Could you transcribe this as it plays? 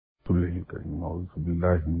رسول کریم اعوذ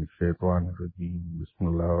باللہ من الشیطان الرجیم بسم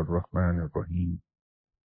اللہ الرحمن الرحیم۔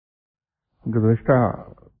 گزشتہ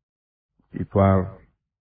اتوار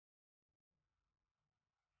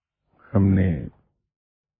ہم نے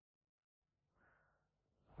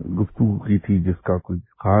گفتگو کی تھی جس کا کوئی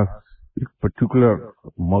خاص ایک پرٹیکولر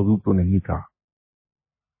موضوع تو نہیں تھا،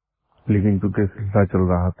 لیکن چونکہ سلسلہ چل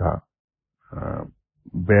رہا تھا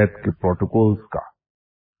بیعت کے پروٹوکولز کا،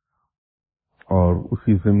 اور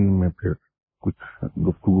اسی ضمن میں پھر کچھ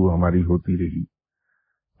گفتگو ہماری ہوتی رہی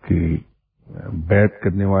کہ بیعت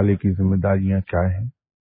کرنے والے کی ذمہ داریاں کیا ہیں،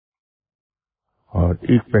 اور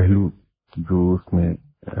ایک پہلو جو اس میں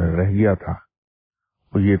رہ گیا تھا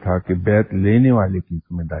وہ یہ تھا کہ بیعت لینے والے کی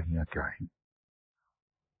ذمہ داریاں کیا ہیں،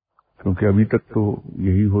 کیونکہ ابھی تک تو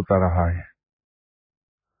یہی ہوتا رہا ہے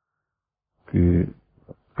کہ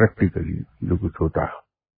پریکٹیکلی جو کچھ ہوتا ہے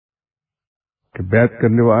کہ بیعت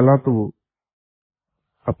کرنے والا تو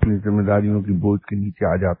اپنی ذمہ داریوں کی بوجھ کے نیچے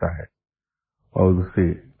آ جاتا ہے اور اسے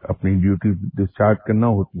اپنی ڈیوٹی ڈسچارج کرنا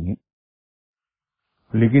ہوتی ہیں،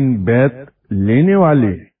 لیکن بیعت لینے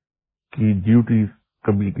والے کی ڈیوٹیز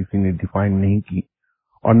کبھی کسی نے ڈیفائن نہیں کی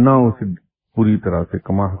اور نہ اسے پوری طرح سے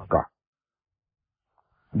کما حقہ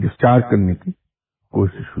ڈسچارج کرنے کی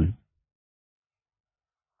کوشش ہوئی۔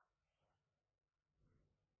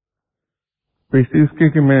 پیشتر اس کے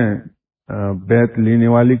کہ میں بیعت لینے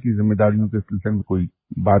والے کی ذمہ داریوں کے سلسلے میں کوئی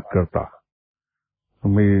بات کرتا تو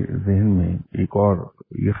میرے ذہن میں ایک اور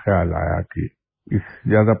یہ خیال آیا کہ اس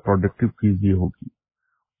زیادہ پروڈکٹیو چیز یہ ہوگی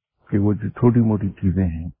کہ وہ جو چھوٹی موٹی چیزیں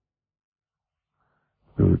ہیں،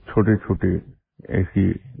 جو چھوٹے چھوٹے ایسی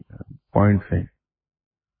پوائنٹس ہیں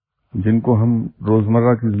جن کو ہم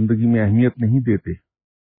روزمرہ کی زندگی میں اہمیت نہیں دیتے،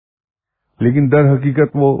 لیکن در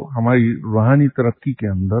حقیقت وہ ہماری روحانی ترقی کے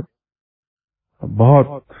اندر بہت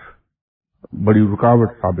بڑی رکاوٹ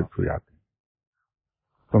ثابت ہو جاتی ہیں،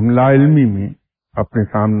 تو ہم لا علمی میں اپنے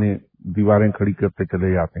سامنے دیواریں کھڑی کرتے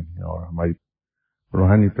چلے جاتے ہیں اور ہماری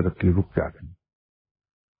روحانی ترقی رک جاتی ہے۔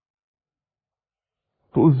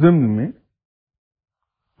 تو اس ضمن میں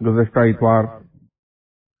گزشتہ اتوار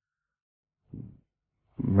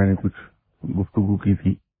میں نے کچھ گفتگو کی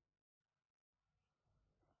تھی،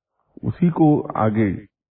 اسی کو آگے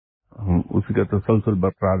ہم اسی کا تسلسل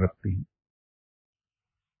برقرار رکھتے ہیں۔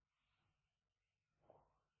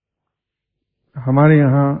 ہمارے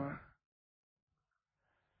یہاں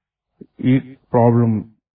ایک پرابلم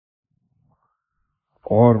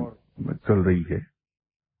اور چل رہی ہے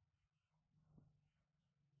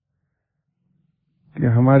کہ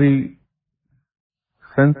ہماری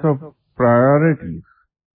سینس آف پرائیورٹیز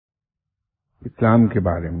اسلام کے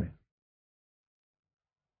بارے میں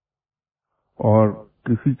اور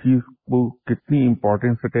کسی چیز کو کتنی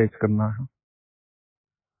امپورٹینس اٹیچ کرنا ہے،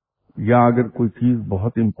 یا اگر کوئی چیز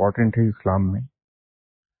بہت امپورٹنٹ ہے اسلام میں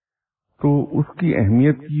تو اس کی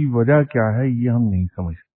اہمیت کی وجہ کیا ہے یہ ہم نہیں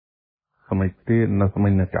سمجھتے، نہ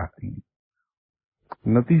سمجھنا چاہتے ہیں۔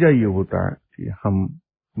 نتیجہ یہ ہوتا ہے کہ ہم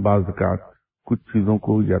بعض اوقات کچھ چیزوں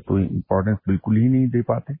کو یا تو امپورٹنس بالکل ہی نہیں دے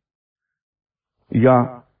پاتے، یا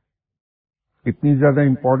اتنی زیادہ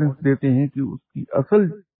امپورٹنس دیتے ہیں کہ اس کی اصل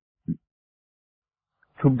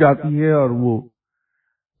چھپ جاتی ہے اور وہ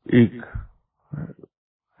ایک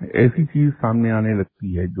ایسی چیز سامنے آنے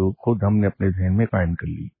لگتی ہے جو خود ہم نے اپنے ذہن میں قائم کر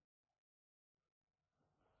لی،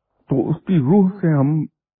 تو اس کی روح سے ہم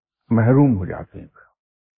محروم ہو جاتے ہیں۔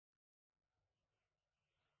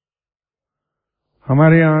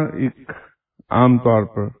 ہمارے یہاں ایک عام طور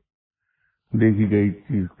پر دیکھی گئی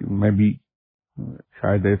چیز، میں بھی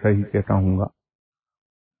شاید ایسا ہی کہتا ہوں گا،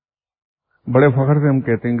 بڑے فخر سے ہم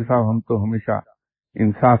کہتے ہیں کہ صاحب ہم تو ہمیشہ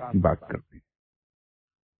انصاف کی بات کرتے ہیں،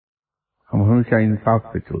 ہم ہمیشہ انصاف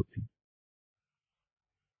سے چلتے ہیں۔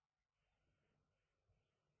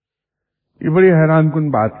 یہ بڑی حیران کن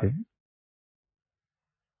بات ہے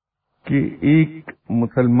کہ ایک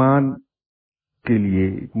مسلمان کے لیے،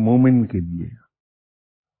 ایک مومن کے لیے،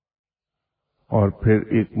 اور پھر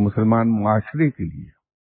ایک مسلمان معاشرے کے لیے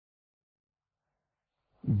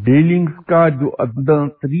ڈیلنگز کا جو ادنا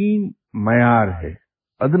ترین معیار ہے،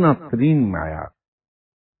 ادنا ترین معیار،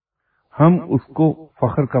 ہم اس کو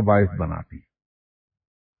فخر کا باعث بناتے ہیں۔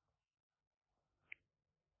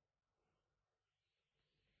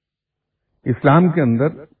 اسلام کے اندر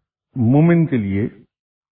مومن کے لیے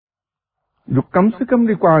جو کم سے کم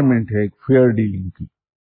ریکوائرمنٹ ہے ایک فیئر ڈیلنگ کی،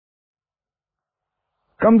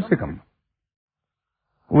 کم سے کم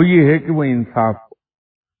وہ یہ ہے کہ وہ انصاف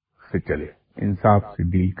سے چلے، انصاف سے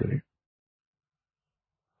ڈیل کرے۔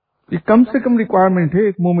 یہ کم سے کم ریکوائرمنٹ ہے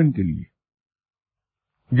ایک مومن کے لیے،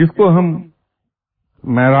 جس کو ہم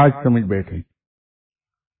معراج سمجھ بیٹھے۔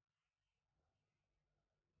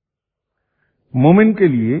 مومن کے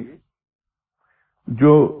لیے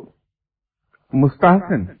جو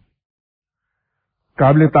مستحسن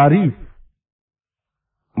قابل تعریف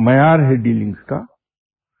معیار ہے ڈیلنگز کا،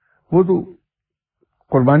 وہ تو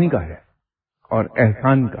قربانی کا ہے اور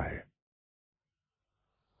احسان کا ہے،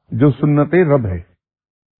 جو سنت رب ہے،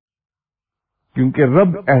 کیونکہ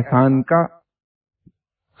رب احسان کا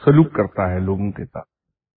سلوک کرتا ہے لوگوں کے ساتھ،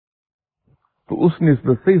 تو اس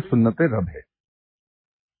نسبت سے سنت رب ہے۔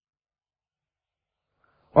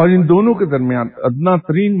 اور ان دونوں کے درمیان ادنا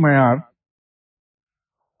ترین معیار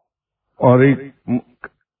اور ایک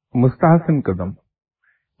مستحسن قدم،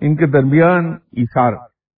 ان کے درمیان ایثار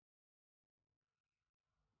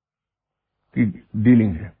کی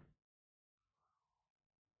ڈیلنگ ہے۔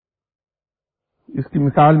 اس کی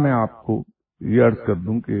مثال میں آپ کو یہ عرض کر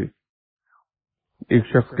دوں کہ ایک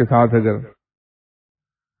شخص کے ساتھ اگر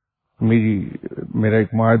میرا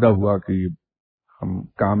ایک معاہدہ ہوا کہ ہم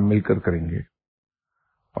کام مل کر کریں گے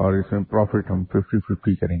اور اس میں پروفٹ ہم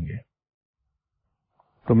 50-50 کریں گے،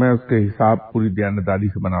 تو میں اس کے حساب پوری دیانتداری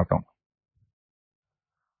سے بناتا ہوں،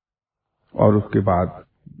 اور اس کے بعد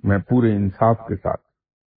میں پورے انصاف کے ساتھ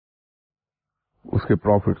اس کے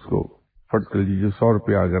پروفٹس کو، فرض کر لیجیے 100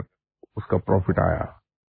 روپیہ اگر اس کا پروفٹ آیا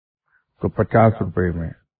تو 50 روپے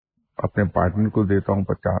میں اپنے پارٹنر کو دیتا ہوں،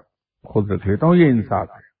 50 خود رکھ لیتا ہوں۔ یہ انصاف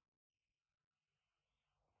ہے،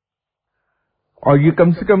 اور یہ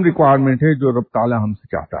کم سے کم ریکوائرمنٹ ہے جو رب تعالیٰ ہم سے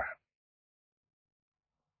چاہتا ہے۔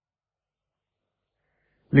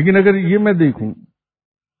 لیکن اگر یہ میں دیکھوں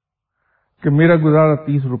کہ میرا گزارا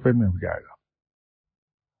 30 روپے میں ہو جائے گا،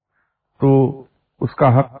 تو اس کا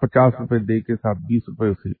حق 50 روپے دے کے ساتھ 20 روپے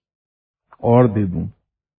اسے اور دے دوں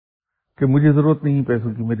کہ مجھے ضرورت نہیں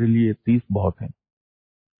پیسوں کی، میرے لیے 30 بہت ہیں،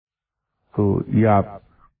 تو یہ آپ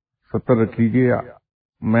 70 رکھ لیجیے،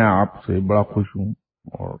 میں آپ سے بڑا خوش ہوں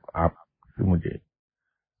اور آپ سے مجھے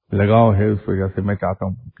لگاؤ ہے، اس وجہ سے میں چاہتا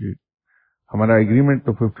ہوں کہ ہمارا ایگریمنٹ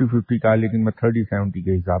تو 50-50 کا ہے، لیکن میں 30-70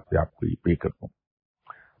 کے حساب سے آپ کو یہ پے کرتا ہوں،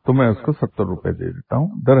 تو میں اس کو 70 روپے دے دیتا ہوں۔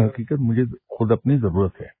 در حقیقت مجھے خود اپنی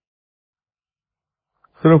ضرورت ہے،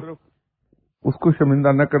 صرف اس کو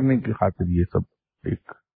شرمندہ نہ کرنے کی خاطر یہ سب ایک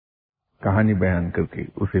کہانی بیان کر کے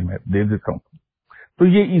اسے میں دے دیتا ہوں، تو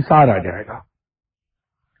یہ ایثار آ جائے گا،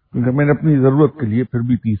 کیونکہ میں نے اپنی ضرورت کے لیے پھر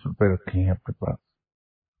بھی 30 روپے رکھے ہیں اپنے پاس۔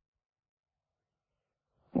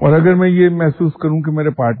 اور اگر میں یہ محسوس کروں کہ میرے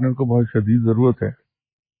پارٹنر کو بہت شدید ضرورت ہے،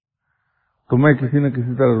 تو میں کسی نہ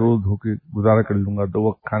کسی طرح روز ہو کے گزارا کر لوں گا، 2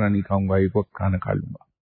 وقت کھانا نہیں کھاؤں گا، 1 وقت کھانا کھا لوں گا،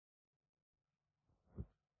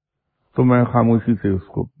 تو میں خاموشی سے اس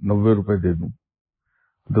کو 90 روپے دے دوں،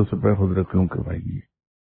 10 روپے خود رکھ لوں کہ بھائی یہ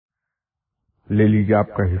لے لیجیے، آپ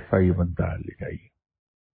کا حصہ یہ بنتا ہے، لے جائیے۔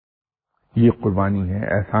 یہ قربانی ہے،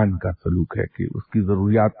 احسان کا سلوک ہے کہ اس کی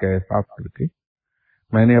ضروریات کا احساس کر کے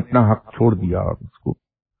میں نے اپنا حق چھوڑ دیا اور اس کو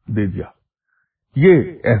دے دیا۔ یہ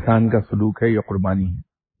احسان کا سلوک ہے، یہ قربانی ہے،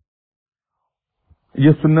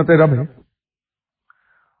 یہ سنت رب ہے،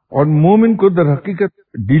 اور مومن کو در حقیقت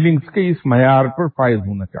ڈیلنگز کے اس معیار پر فائز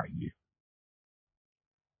ہونا چاہیے۔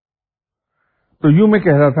 تو یوں میں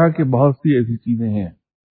کہہ رہا تھا کہ بہت سی ایسی چیزیں ہیں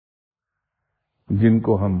جن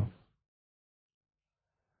کو ہم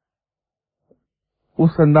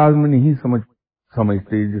اس انداز میں نہیں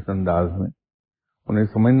سمجھتے جس انداز میں انہیں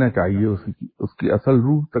سمجھنا چاہیے، اس کی اصل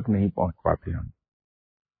روح تک نہیں پہنچ پاتے ہم،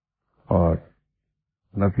 اور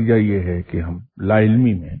نتیجہ یہ ہے کہ ہم لا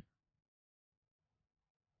علمی میں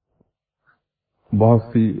بہت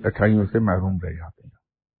سی اچھائیوں سے محروم رہ جاتے ہیں۔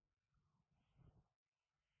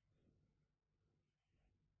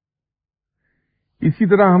 اسی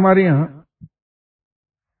طرح ہمارے یہاں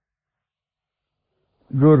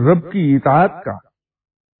جو رب کی اطاعت کا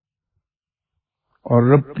اور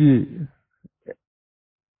رب کی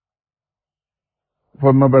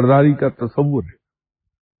فرمانبرداری کا تصور ہے،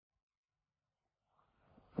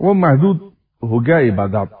 وہ محدود ہو گیا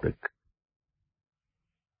عبادات تک۔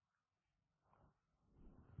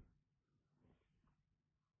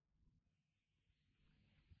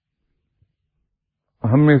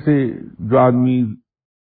 ہم میں سے جو آدمی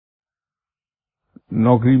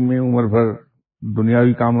نوکری میں عمر بھر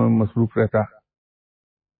دنیاوی کاموں میں مصروف رہتا،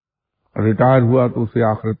 ریٹائر ہوا تو اسے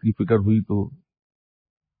آخرت کی فکر ہوئی، تو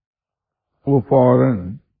وہ فوراً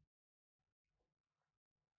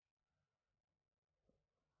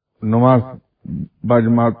نماز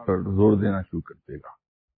باجماعت پر زور دینا شروع کر دے گا۔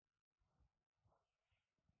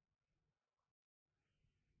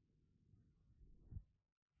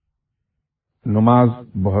 نماز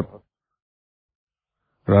بہت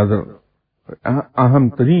رادر اہم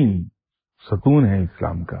ترین ستون ہے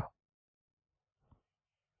اسلام کا،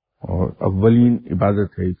 اور اولین عبادت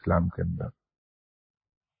ہے اسلام کے اندر۔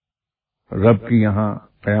 رب کی یہاں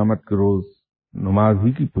قیامت کے روز نماز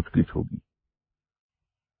ہی کی پوچھ گچھ ہوگی،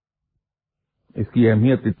 اس کی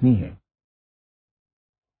اہمیت اتنی ہے.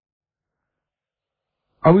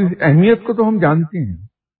 اب اس اہمیت کو تو ہم جانتے ہیں،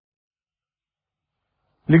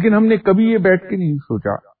 لیکن ہم نے کبھی یہ بیٹھ کے نہیں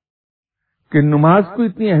سوچا کہ نماز کو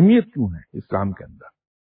اتنی اہمیت کیوں ہے اسلام کے اندر،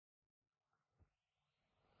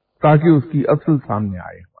 تاکہ اس کی اصل سامنے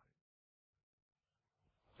آئے.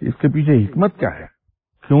 اس کے پیچھے حکمت کیا ہے،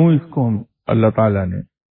 کیوں اس کو ہم اللہ تعالیٰ نے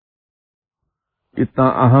اتنا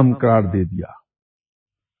اہم قرار دے دیا.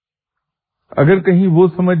 اگر کہیں وہ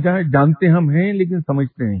سمجھ جائیں، جانتے ہم ہیں لیکن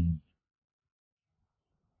سمجھتے نہیں،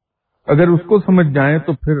 اگر اس کو سمجھ جائیں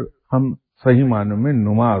تو پھر ہم صحیح معنوں میں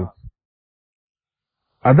نماز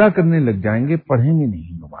ادا کرنے لگ جائیں گے، پڑھیں گے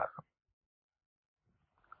نہیں نماز،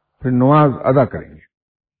 پھر نماز ادا کریں گے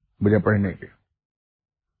بجائے پڑھنے کے.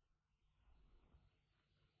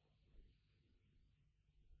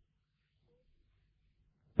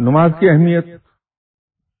 نماز کی اہمیت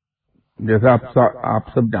جیسا آپ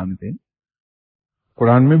سب جانتے ہیں،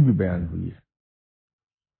 قرآن میں بھی بیان ہوئی ہے.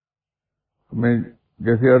 میں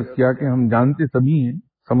جیسے عرض کیا کہ ہم جانتے سبھی ہیں،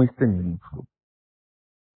 سمجھتے نہیں اس کو،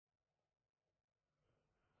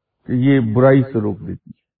 کہ یہ برائی سے روک دیتی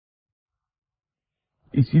ہے.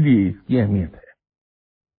 اسی لیے اس کی اہمیت ہے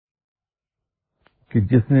کہ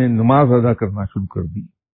جس نے نماز ادا کرنا شروع کر دی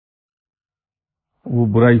وہ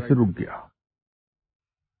برائی سے رک گیا.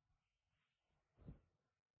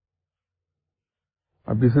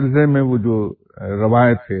 اب اس سلسلے میں وہ جو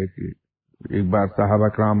روایت ہے کہ ایک بار صحابہ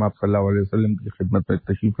کرام آپ صلی اللہ علیہ وسلم کی خدمت میں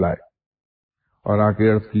تشریف لائے اور آ کے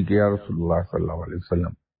عرض کی کہ یا رسول اللہ صلی اللہ علیہ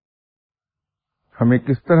وسلم، ہمیں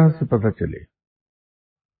کس طرح سے پتہ چلے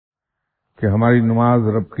کہ ہماری نماز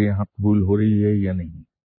رب کے یہاں قبول ہو رہی ہے یا نہیں؟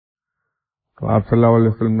 تو آپ صلی اللہ علیہ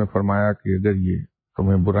وسلم نے فرمایا کہ اگر یہ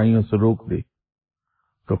تمہیں برائیوں سے روک دے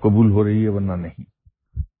تو قبول ہو رہی ہے، ورنہ نہیں.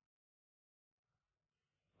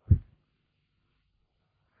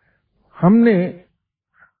 ہم نے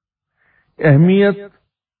اہمیت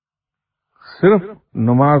صرف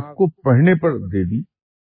نماز کو پڑھنے پر دے دی،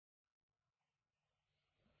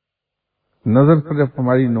 نظر صرف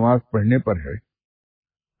ہماری نماز پڑھنے پر ہے،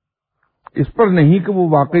 اس پر نہیں کہ وہ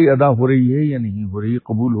واقعی ادا ہو رہی ہے یا نہیں ہو رہی،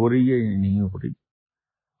 قبول ہو رہی ہے یا نہیں ہو رہی،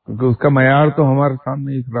 کیونکہ اس کا معیار تو ہمارے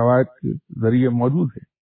سامنے اس روایت کے ذریعے موجود ہے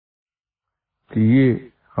کہ یہ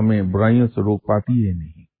ہمیں برائیوں سے روک پاتی ہے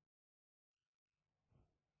نہیں.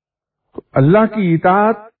 تو اللہ کی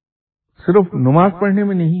اطاعت صرف نماز پڑھنے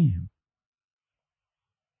میں نہیں ہے.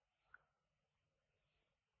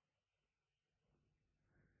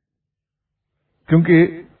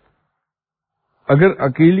 کیونکہ اگر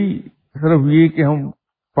اکیلی صرف یہ کہ ہم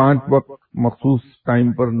 5 وقت مخصوص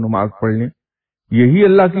ٹائم پر نماز پڑھ لیں، یہی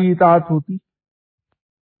اللہ کی اطاعت ہوتی،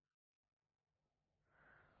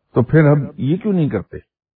 تو پھر ہم یہ کیوں نہیں کرتے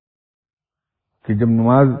کہ جب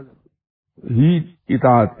نماز ہی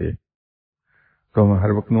اطاعت ہے تو ہم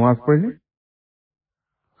ہر وقت نماز پڑھ لیں.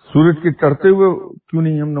 سورج کے چڑھتے ہوئے کیوں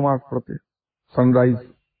نہیں ہم نماز پڑھتے، سن رائز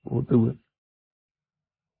ہوتے ہوئے،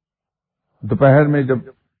 دوپہر میں جب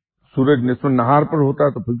سورج نصف النہار پر ہوتا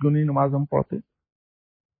ہے تو پھر کیوں نہیں نماز ہم پڑھتے،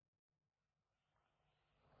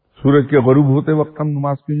 سورج کے غروب ہوتے وقت ہم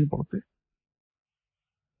نماز کیوں نہیں پڑھتے.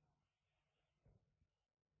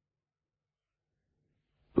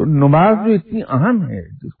 تو نماز جو اتنی اہم ہے،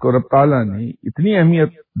 جس کو رب تعالیٰ نے اتنی اہمیت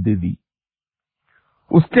دے دی،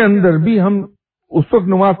 اس کے اندر بھی ہم اس وقت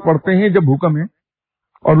نماز پڑھتے ہیں جب حکم ہے،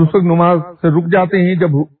 اور اس وقت نماز سے رک جاتے ہیں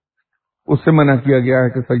جب اس سے منع کیا گیا ہے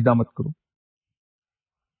کہ سجدہ مت کرو.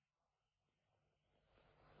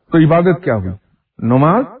 تو عبادت کیا ہوئی،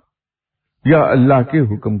 نماز یا اللہ کے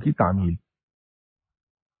حکم کی تعمیل؟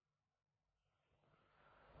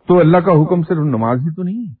 تو اللہ کا حکم صرف نماز ہی تو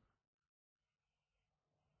نہیں ہے.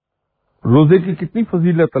 روزے کی کتنی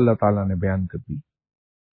فضیلت اللہ تعالیٰ نے بیان کر دی،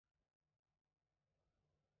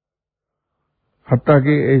 حتیٰ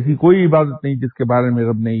کہ ایسی کوئی عبادت نہیں جس کے بارے میں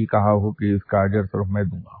رب نے یہ کہا ہو کہ اس کا اجر صرف میں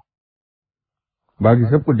دوں گا. باقی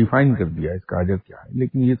سب کو ڈیفائن کر دیا اس کا اجر کیا ہے،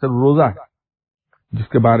 لیکن یہ صرف روزہ ہے جس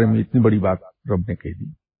کے بارے میں اتنی بڑی بات رب نے کہہ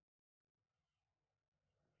دی.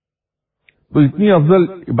 تو اتنی افضل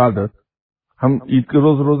عبادت ہم عید کے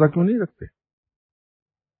روز روزہ کیوں نہیں رکھتے؟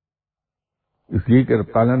 اس لیے کہ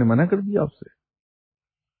رب تعالیٰ نے منع کر دیا آپ سے.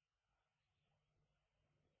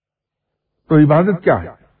 تو عبادت کیا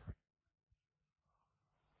ہے؟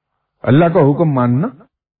 اللہ کا حکم ماننا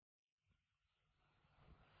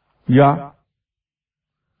یا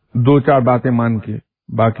 2-4 باتیں مان کے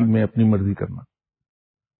باقی میں اپنی مرضی کرنا.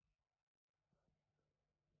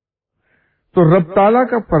 تو رب تعالیٰ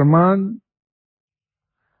کا فرمان،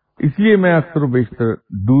 اس لیے میں اکثر و بیشتر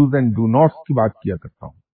ڈوز اینڈ ڈو ناٹس کی بات کیا کرتا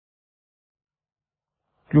ہوں،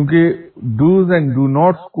 کیونکہ ڈوز اینڈ ڈو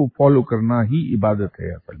ناٹس کو فالو کرنا ہی عبادت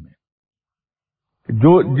ہے اصل میں.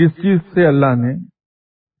 جو جس چیز سے اللہ نے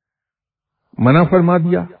منع فرما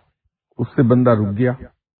دیا اس سے بندہ رک گیا،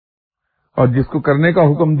 اور جس کو کرنے کا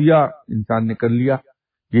حکم دیا انسان نے کر لیا،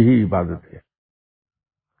 یہی عبادت ہے۔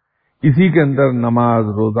 اسی کے اندر نماز،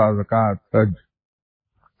 روزہ، زکوٰۃ، حج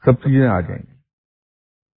سب چیزیں آ جائیں گی۔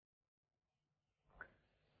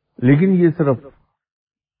 لیکن یہ صرف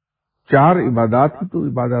 4 عبادات ہی تو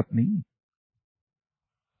عبادات نہیں ہے،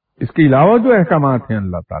 اس کے علاوہ جو احکامات ہیں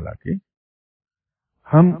اللہ تعالیٰ کے،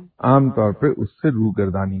 ہم عام طور پہ اس سے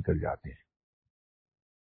روگردانی کر جاتے ہیں،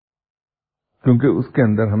 کیونکہ اس کے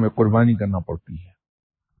اندر ہمیں قربانی کرنا پڑتی ہے۔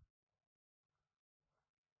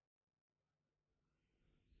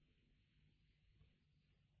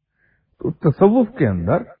 تو تصوف کے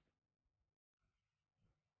اندر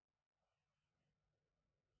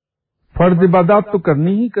فرض عبادات تو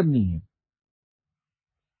کرنی ہی کرنی ہے،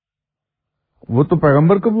 وہ تو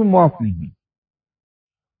پیغمبر کو بھی معاف نہیں ہوئی۔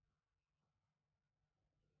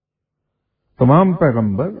 تمام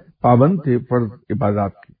پیغمبر پابند تھے فرض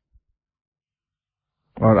عبادات کے،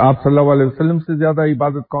 اور آپ صلی اللہ علیہ وسلم سے زیادہ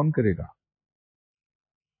عبادت کون کرے گا؟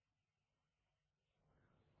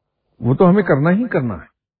 وہ تو ہمیں کرنا ہی کرنا ہے۔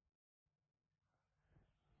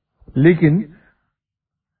 لیکن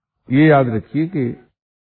یہ یاد رکھیے کہ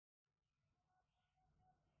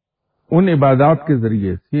ان عبادات کے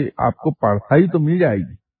ذریعے سے آپ کو پارسائی تو مل جائے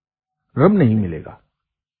گی، رب نہیں ملے گا،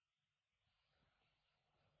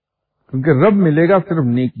 کیونکہ رب ملے گا صرف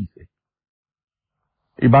نیکی سے،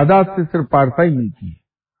 عبادات سے صرف پارسائی ملتی ہے،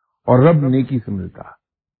 اور رب نیکی سے ملتا ہے۔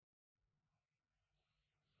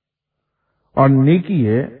 اور نیکی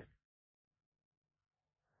ہے،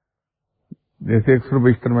 جیسے اکثر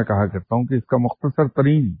بیشتر میں کہا کرتا ہوں کہ اس کا مختصر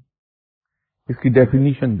ترین اس کی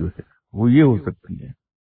ڈیفینیشن جو ہے وہ یہ ہو سکتی ہے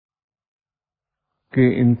کہ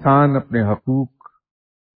انسان اپنے حقوق،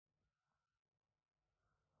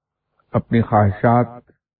 اپنی خواہشات،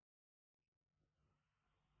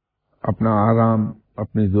 اپنا آرام،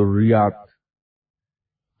 اپنی ضروریات،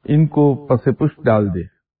 ان کو پس پشت ڈال دے،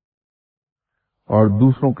 اور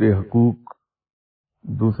دوسروں کے حقوق،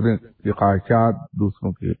 دوسرے کی خواہشات،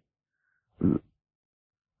 دوسروں کے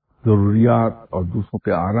ضروریات اور دوسروں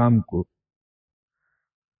کے آرام کو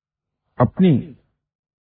اپنی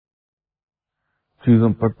چیزوں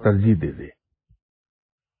پر ترجیح دے دے۔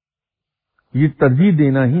 یہ ترجیح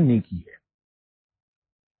دینا ہی نیکی ہے۔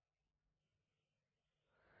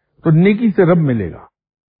 تو نیکی سے رب ملے گا۔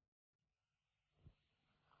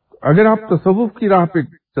 اگر آپ تصوف کی راہ پہ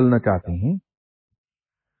چلنا چاہتے ہیں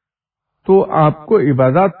تو آپ کو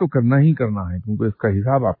عبادات تو کرنا ہی کرنا ہے، کیونکہ اس کا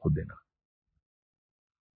حساب آپ کو دینا۔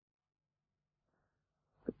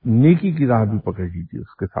 نیکی کی راہ بھی پکڑ لیجیے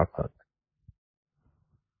اس کے ساتھ ساتھ۔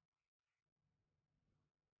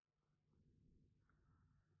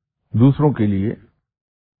 دوسروں کے لیے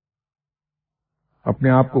اپنے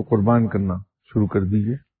آپ کو قربان کرنا شروع کر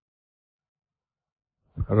دیجیے،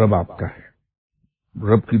 رب آپ کا ہے،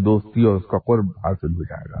 رب کی دوستی اور اس کا قرب حاصل ہو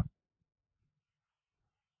جائے گا۔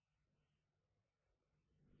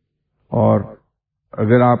 اور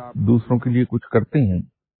اگر آپ دوسروں کے لیے کچھ کرتے ہیں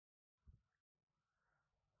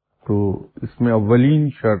تو اس میں اولین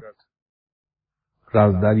شرط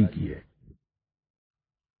رازداری کی ہے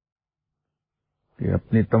کہ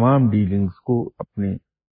اپنے تمام ڈیلنگز کو اپنے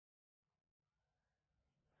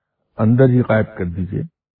اندر ہی غائب کر دیجیے،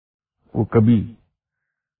 وہ کبھی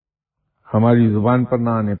ہماری زبان پر نہ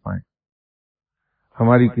آنے پائیں،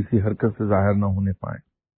 ہماری کسی حرکت سے ظاہر نہ ہونے پائیں،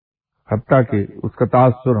 حتیٰ کہ اس کا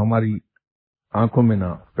تاثر ہماری آنکھوں میں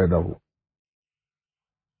نہ پیدا ہو۔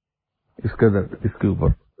 اس کے اوپر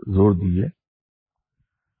زور دیجیے،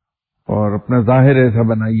 اور اپنا ظاہر ایسا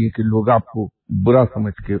بنائیے کہ لوگ آپ کو برا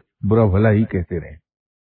سمجھ کے برا بھلا ہی کہتے رہیں،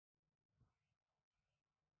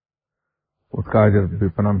 اس کا اجر بے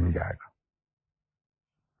پناہ مل جائے گا۔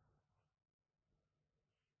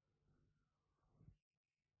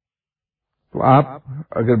 تو آپ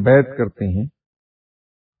اگر بیعت کرتے ہیں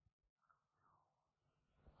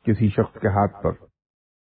کسی شخص کے ہاتھ پر،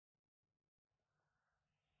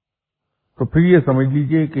 تو پھر یہ سمجھ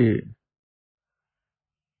لیجئے کہ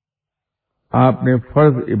آپ نے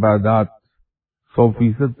فرض عبادات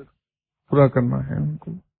 100% پورا کرنا ہے ان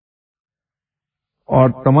کو، اور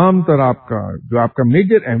تمام تر آپ کا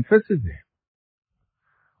میجر ایمفیسس ہے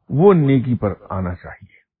وہ نیکی پر آنا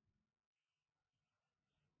چاہیے۔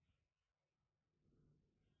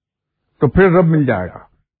 تو پھر رب مل جائے گا،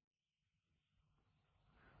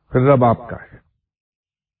 پھر رب آپ کا ہے۔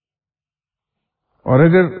 اور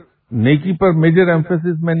اگر نیکی پر میجر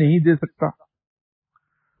ایمفیسس میں نہیں دے سکتا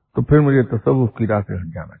تو پھر مجھے تصوف کی راہ سے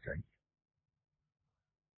ہٹ جانا چاہیے۔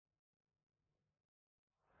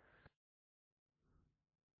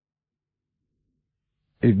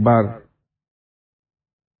 ایک بار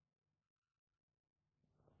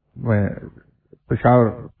میں پشاور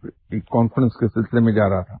ایک کانفرنس کے سلسلے میں جا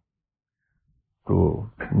رہا تھا، تو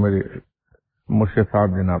میرے مرشد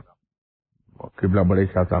صاحب جناب قبلہ بڑے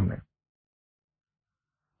شاہ صاحب نے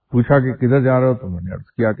پوچھا کہ کدھر جا رہا ہو، تو میں نے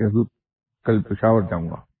عرض کیا کہ حضور کل پشاور جاؤں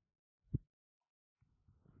گا۔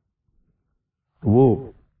 تو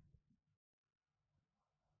وہ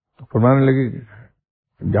فرمانے لگے کہ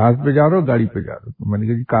جہاز پہ جا رہا ہو گاڑی پہ جا رہا ہو؟ تو میں نے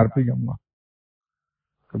کہا جی کار پہ جاؤں گا،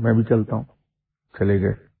 تو میں بھی چلتا ہوں۔ چلے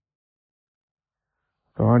گئے،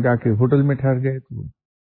 تو وہاں جا کے ہوٹل میں ٹھہر گئے۔ تو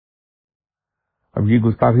اب یہ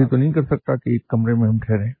گستاخی تو نہیں کر سکتا کہ ایک کمرے میں ہم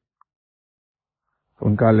ٹھہرے، تو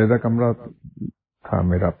ان کا علیحدہ کمرہ تھا،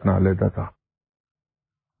 میرا اپنا علیحدہ تھا۔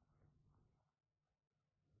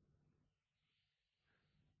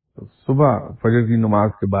 تو صبح فجر کی نماز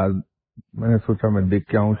کے بعد میں نے سوچا میں دیکھ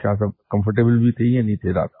کے آؤں شاہ صاحب کمفرٹیبل بھی تھے یا نہیں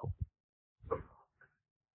تھے رات کو۔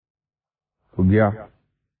 تو گیا،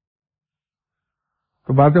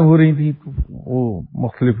 تو باتیں ہو رہی تھی، تو وہ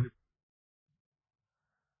مختلف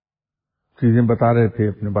چیزیں بتا رہے تھے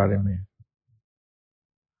اپنے بارے میں۔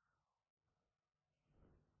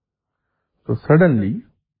 تو سڈنلی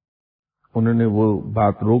انہوں نے وہ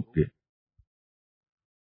بات روک کے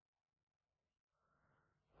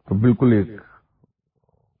تو بالکل ایک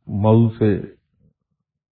موضوع سے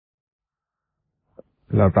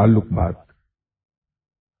لا تعلق بات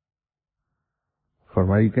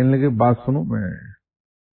فرمائی، کہنے لگے بات سنو، میں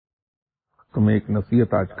تمہیں ایک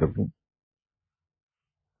نصیحت آج کر دوں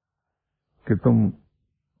کہ تم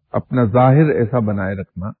اپنا ظاہر ایسا بنائے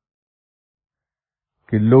رکھنا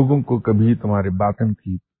کہ لوگوں کو کبھی تمہارے باطن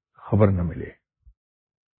کی خبر نہ ملے،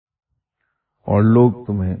 اور لوگ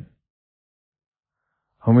تمہیں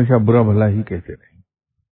ہمیشہ برا بھلا ہی کہتے رہیں۔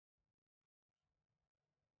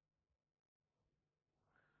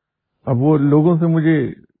 اب وہ لوگوں سے مجھے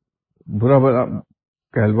برا بھلا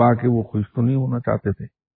کہلوا کے وہ خوش تو نہیں ہونا چاہتے تھے،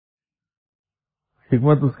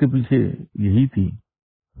 حکمت اس کے پیچھے یہی تھی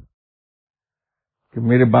کہ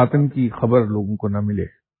میرے باطن کی خبر لوگوں کو نہ ملے،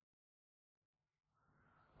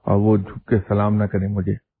 اور وہ جھک کے سلام نہ کریں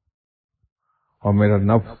مجھے، اور میرا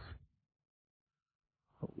نفس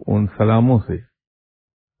ان سلاموں سے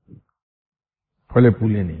پھلے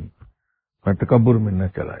پھولے نہیں، میں تکبر میں نہ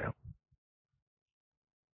چلا جاؤں۔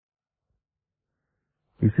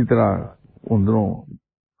 اسی طرح ان دنوں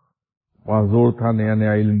وہاں زور تھا، نیا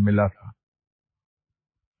نیا علم ملا تھا،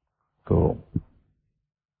 تو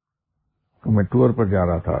میں ٹور پر جا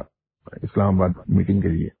رہا تھا اسلام آباد میٹنگ کے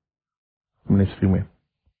لیے منسٹری میں۔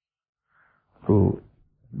 تو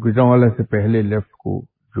گجرانوالہ سے پہلے لیفٹ کو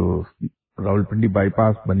جو راولپنڈی بائی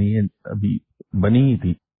پاس بنی ہے، ابھی بنی ہی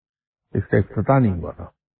تھی، اس کا افتتاح نہیں ہوا تھا،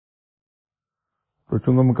 تو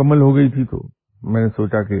چونکہ مکمل ہو گئی تھی تو میں نے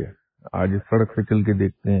سوچا کہ آج اس سڑک سے چل کے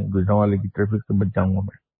دیکھتے ہیں، گجرانوالے کی ٹریفک سے بچ جاؤں گا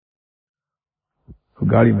میں۔ تو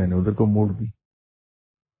گاڑی میں نے ادھر کو موڑ دی،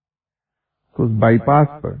 تو اس بائی پاس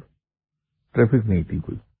پر ٹریفک نہیں تھی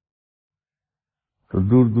کوئی، تو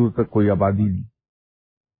دور دور تک کوئی آبادی نہیں۔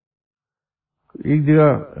 تو ایک جگہ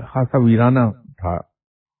خاصا ویرانہ تھا،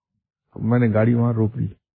 تو میں نے گاڑی وہاں روک لی۔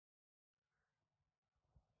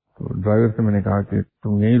 تو ڈرائیور سے میں نے کہا کہ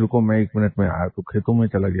تم یہیں رکو، میں 1 منٹ میں آیا، تو کھیتوں میں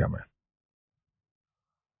چلا گیا میں۔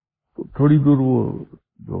 تو تھوڑی دور وہ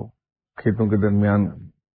جو کھیتوں کے درمیان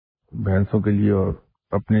بھینسوں کے لیے اور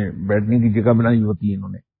اپنے بیٹھنے کی جگہ بنائی ہوتی ہے انہوں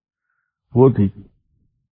نے، وہ تھی،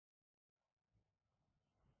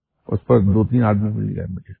 اس پر 2-3 آدمی مل گئے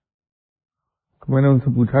مجھے۔ تو میں نے ان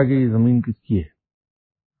سے پوچھا کہ یہ زمین کس کی ہے؟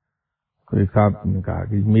 تو ایک صاحب نے کہا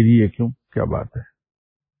کہ میری ہے۔ کیوں، کیا بات ہے؟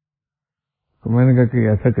 تو میں نے کہا کہ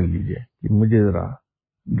ایسا کر لیجئے کہ مجھے ذرا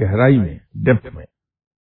گہرائی میں، ڈیپتھ میں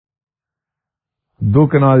 2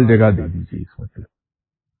 کنال جگہ دے دیجیے اس میں سے۔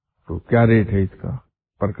 تو کیا ریٹ ہے اس کا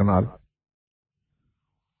پر کنال؟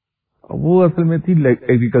 وہ اصل میں تھی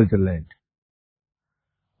ایگریکلچر لینڈ۔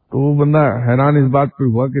 تو وہ بندہ حیران اس بات پہ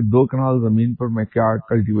ہوا کہ 2 کنال زمین پر میں کیا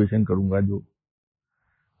کلٹیویشن کروں گا جو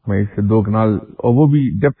میں اس سے 2 کنال، اور وہ بھی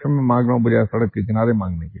ڈیپتھ میں مانگ رہا ہوں بجائے سڑک کے کنارے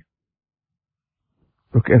مانگنے کے۔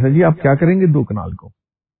 تو کیسا جی آپ کیا کریں گے 2 کنال کو؟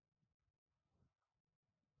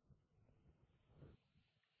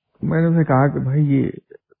 میں نے اسے کہا کہ بھائی یہ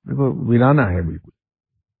دیکھو ویرانہ ہے بالکل،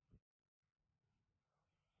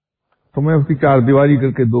 تو میں اس کی 4 دیواری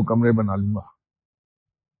کر کے 2 کمرے بنا لوں گا۔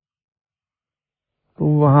 تو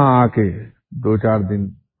وہاں آ کے 2-4 دن،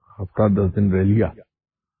 ہفتہ 10 دن رہ لیا،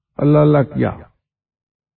 اللہ اللہ کیا،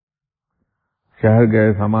 شہر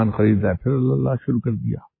گئے، سامان خریدا، پھر اللہ اللہ شروع کر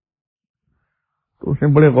دیا۔ تو اس نے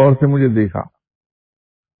بڑے غور سے مجھے دیکھا،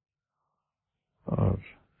 اور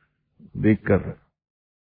دیکھ کر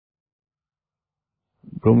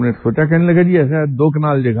 2 मिनट सोचा, कहने लगा जी ऐसा 2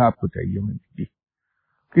 कनाल जगह आपको चाहिए। मैंने जी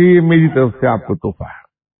कि ये मेरी तरफ से आपको तोहफा है,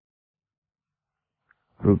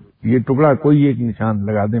 तो ये टुकड़ा कोई एक निशान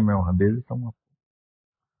लगा दे, मैं वहां दे देता हूँ आपको,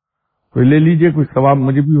 तो ले लीजिए, कुछ सवाब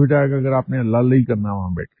मुझे भी हो जाएगा अगर आपने अल्लाह ही करना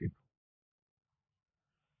वहां बैठ के।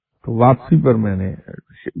 तो वापसी पर मैंने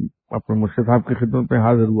अपने मुर्शिद साहब की खिदमत में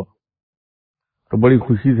हाजिर हुआ, तो बड़ी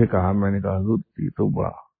खुशी से कहा, मैंने कहा हुजूर ये तो बड़ा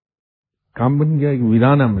काम बन गया, एक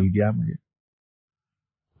वीराना मिल गया मुझे,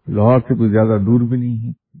 लाहौर से कुछ ज्यादा दूर भी नहीं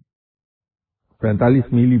है,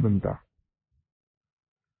 45 मील ही बनता।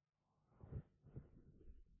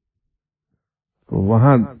 तो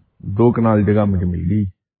वहां 2 कनाल जगह मुझे मिल गई,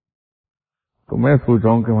 तो मैं सोच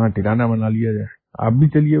रहा हूं कि वहां ठिकाना बना लिया जाए, आप भी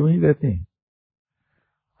चलिए, वहीं रहते हैं।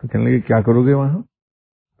 तो कहने लगे क्या करोगे वहां?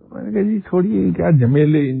 तो मैंने कहा जी छोड़िए, क्या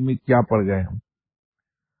झमेले, इनमें क्या पड़ गए हम,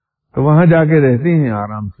 तो वहां जाके रहते हैं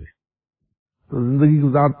आराम से, तो जिंदगी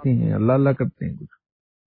गुजारते हैं, अल्लाह अल्लाह करते हैं कुछ।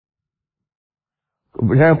 तो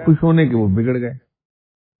बजाय खुश होने के वो बिगड़ गए।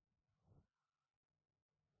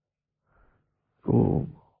 तो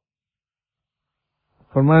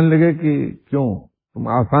फरमाने लगे कि क्यों तुम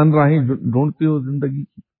आसान राहें ढूंढते हो जिंदगी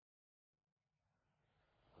की,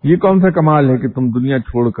 ये कौन सा कमाल है कि तुम दुनिया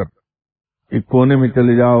छोड़कर एक कोने में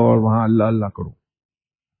चले जाओ और वहां अल्लाह अल्लाह करो,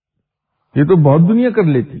 ये तो बहुत दुनिया कर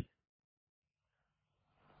लेती,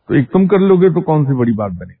 तो एक तुम कर लोगे तो कौन सी बड़ी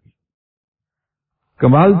बात बनेगी।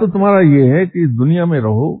 कमाल तो तुम्हारा ये है कि इस दुनिया में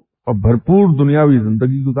रहो और भरपूर दुनियावी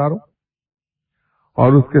जिंदगी गुजारो,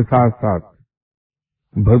 और उसके साथ साथ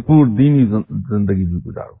भरपूर दीनी जिंदगी भी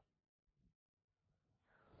गुजारो।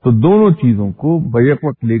 तो दोनों चीजों को बैक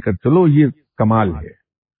वक्त लेकर चलो, ये कमाल है,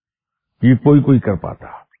 ये कोई कोई कर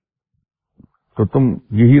पाता। तो तुम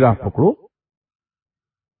यही राह पकड़ो।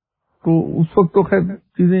 तो उस वक्त तो खैर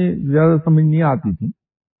चीजें ज्यादा समझ नहीं आती थी,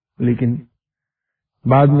 लेकिन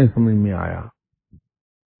बाद में समझ में आया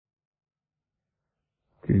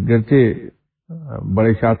कि गरचे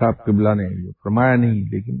बड़े शाह साहब किबला ने फरमाया नहीं,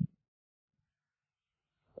 लेकिन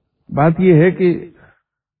बात यह है कि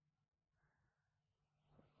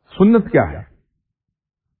सुन्नत क्या है।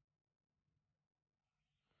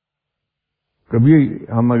 कभी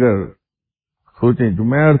हम अगर सोचें, जो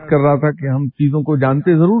मैं अर्ज कर रहा था कि हम चीजों को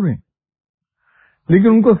जानते जरूर हैं लेकिन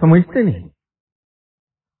उनको समझते नहीं।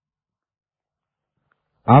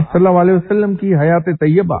 आप सल्लल्लाहु अलैहि वसल्लम की हयात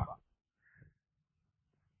तैयबा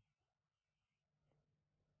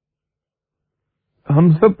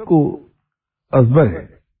हम सबको अजबर है,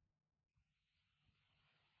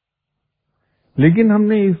 लेकिन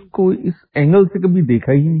हमने इसको इस एंगल से कभी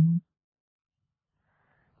देखा ही नहीं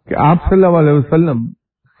कि आप सल्लल्लाहु अलैहि वसल्लम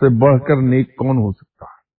से बढ़कर नेक कौन हो सकता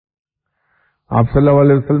है, आप सल्लल्लाहु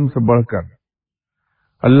अलैहि वसल्लम से बढ़कर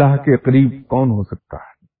अल्लाह के करीब कौन हो सकता है।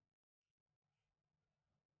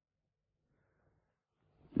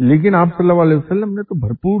 लेकिन आप सल्लल्लाहु अलैहि वसल्लम ने तो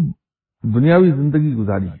भरपूर दुनियावी जिंदगी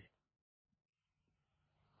गुजारी है,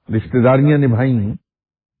 रिश्तेदारियां निभाई हैं,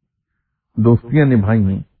 दोस्तियां निभाई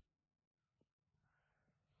हैं,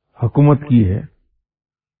 हुकूमत की है,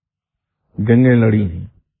 जंगें लड़ी हैं,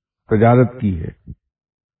 तजारत की है,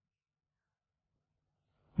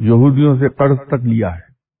 यहूदियों से कर्ज तक लिया है,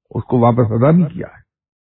 उसको वापस अदा भी किया है।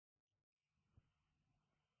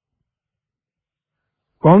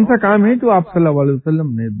 कौन सा काम है जो आप सल्लल्लाहु अलैहि वसल्लम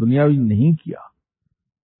ने दुनियावी नहीं किया?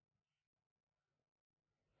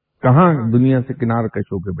 कहां दुनिया से किनार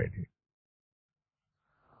कश होकर बैठे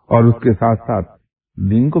और उसके साथ साथ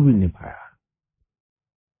दीन को भी निभाया,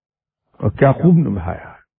 और क्या खूब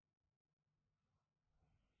निभाया।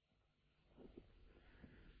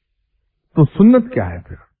 तो सुन्नत क्या है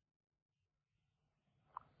फिर,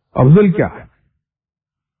 अफजल क्या है?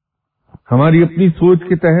 हमारी अपनी सोच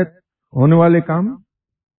के तहत होने वाले काम,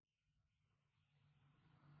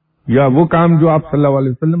 या वो काम जो आप सल्लल्लाहु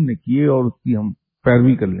अलैहि वसल्लम ने किए और उसकी हम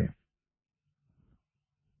पैरवी कर लें।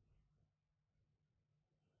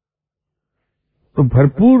 तो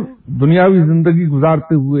भरपूर दुनियावी जिंदगी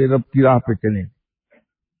गुजारते हुए रब की राह पे चलें,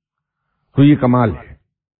 तो ये कमाल है।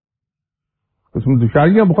 उसमें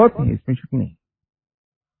दुश्वारियां बहुत हैं, इसमें शक नहीं,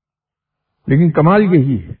 लेकिन कमाल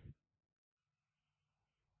यही है।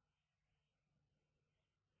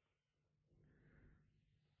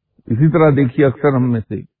 इसी तरह देखिए, अक्सर हम में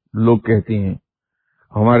से लोग कहते हैं,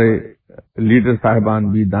 हमारे लीडर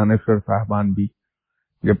साहिबान भी, दानश्वर साहिबान भी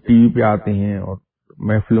जब टीवी पे आते हैं और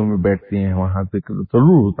महफिलों में बैठते हैं, वहां से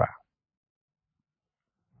जरूर होता है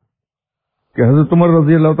कि हजरत उमर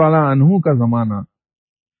रजी अल्लाह ताला अन्हु का जमाना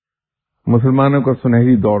मुसलमानों का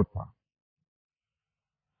सुनहरी दौर था,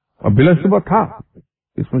 और बिलाशुबा था,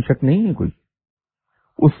 इसमें शक नहीं है कोई।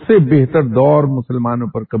 उससे बेहतर दौर मुसलमानों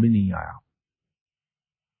पर कभी नहीं आया।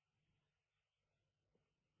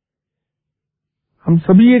 ہم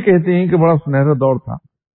سبھی یہ کہتے ہیں کہ بڑا سنہرا دور تھا،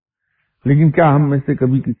 لیکن کیا ہم میں سے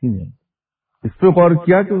کبھی کسی نے اس پہ غور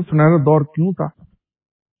کیا کہ وہ سنہرا دور کیوں تھا؟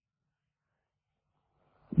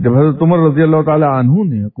 جب حضرت عمر رضی اللہ تعالی عنہ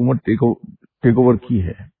نے حکومت ٹیک اوور کی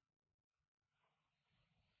ہے،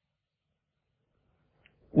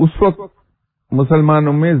 اس وقت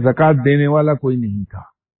مسلمانوں میں زکوٰۃ دینے والا کوئی نہیں تھا،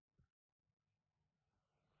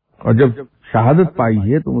 اور جب شہادت پائی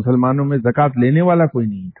ہے تو مسلمانوں میں زکوٰۃ لینے والا کوئی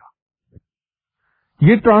نہیں تھا۔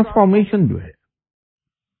 یہ ٹرانسفارمیشن جو ہے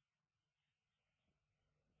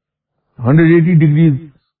 180 ڈگریز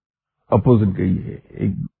اپوزٹ گئی ہے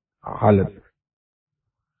ایک حالت،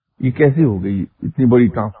 یہ کیسے ہو گئی اتنی بڑی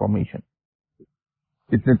ٹرانسفارمیشن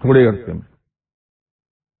اتنے تھوڑے عرصے میں؟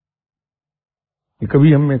 یہ کبھی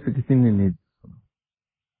ہم میں سے کسی نے نہیں سنا۔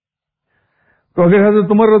 تو اگر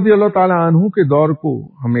حضرت عمر رضی اللہ تعالی عنہ کے دور کو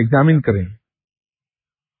ہم ایگزامن کریں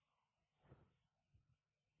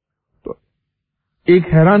تو ایک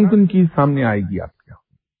حیران کن چیز سامنے آئے گی آپ کے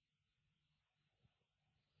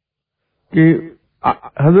کہ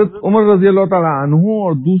حضرت عمر رضی اللہ تعالی عنہ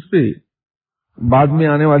اور دوسرے بعد میں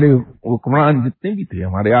آنے والے حکمران جتنے بھی تھے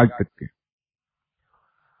ہمارے آج تک کے،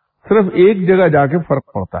 صرف ایک جگہ جا کے فرق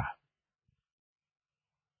پڑتا ہے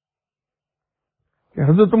کہ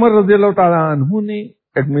حضرت عمر رضی اللہ تعالی عنہ نے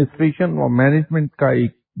ایڈمنسٹریشن اور مینجمنٹ کا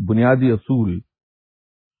ایک بنیادی اصول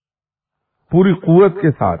پوری قوت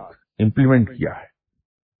کے ساتھ امپلیمنٹ کیا ہے،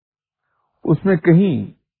 اس میں کہیں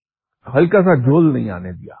ہلکا سا جھول نہیں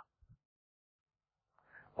آنے دیا،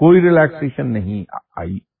 کوئی ریلیکسیشن نہیں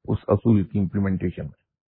آئی اس اصول کی امپلیمنٹیشن میں۔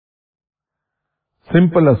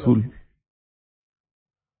 سمپل اصول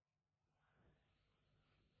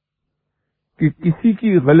کہ کسی کی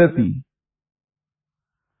غلطی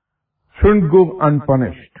shouldn't go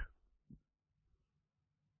unpunished،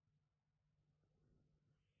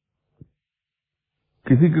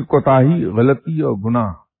 کسی کی کوتاہی، غلطی اور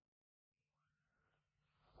گناہ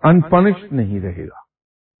انپنشڈ نہیں رہے گا،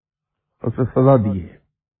 اسے سزا دی ہے،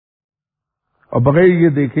 اور بغیر یہ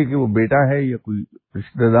دیکھے کہ وہ بیٹا ہے یا کوئی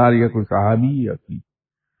رشتہ دار یا کوئی صحابی یا کوئی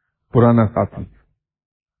پرانا ساتھی۔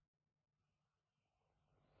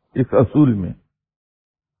 اس اصول میں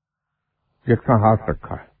یکساں ہاتھ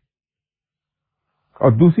رکھا ہے۔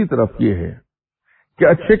 اور دوسری طرف یہ ہے کہ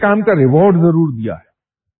اچھے کام کا ریوارڈ ضرور دیا ہے،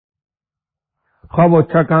 خواہ وہ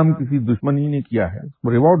اچھا کام کسی دشمنی نے کیا ہے اس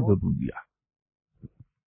کو ریوارڈ ضرور دیا ہے۔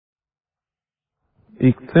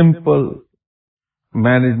 ایک سمپل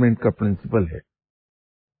مینجمنٹ کا پرنسپل ہے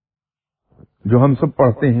جو ہم سب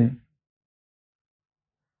پڑھتے ہیں،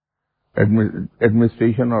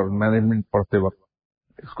 ایڈمنسٹریشن اور مینجمنٹ پڑھتے وقت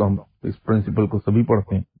اس کو ہم اس پرنسپل کو سبھی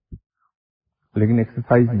پڑھتے ہیں لیکن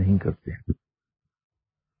ایکسرسائز نہیں کرتے ہیں۔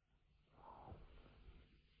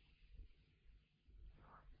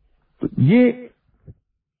 تو یہ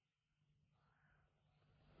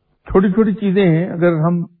چھوٹی چھوٹی چیزیں ہیں، اگر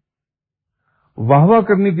ہم واہ واہ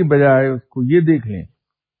کرنے کی بجائے اس کو یہ دیکھ لیں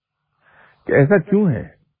کہ ایسا کیوں ہے،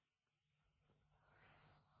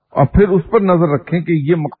 اور پھر اس پر نظر رکھیں کہ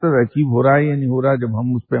یہ مقصد اچیو ہو رہا ہے یا نہیں ہو رہا، جب ہم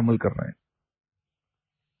اس پہ عمل کر رہے ہیں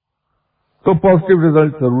تو پازیٹو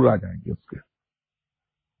ریزلٹ ضرور آ جائیں گے اس کے۔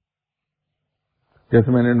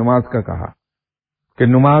 جیسے میں نے نماز کا کہا کہ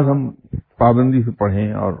نماز ہم پابندی سے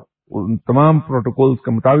پڑھیں اور ان تمام پروٹوکولز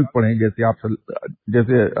کے مطابق پڑھیں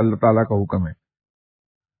جیسے اللہ تعالیٰ کا حکم ہے،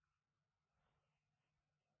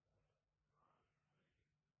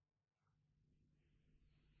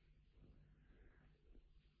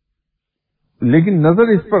 لیکن نظر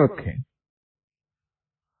اس پر رکھیں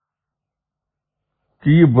کہ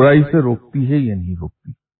یہ برائی سے روکتی ہے یا نہیں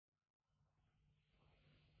روکتی،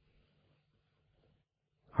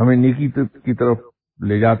 ہمیں نیکی کی طرف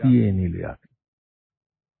لے جاتی ہے یا نہیں لے جاتی۔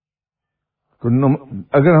 تو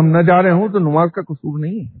اگر ہم نہ جا رہے ہوں تو نماز کا قصور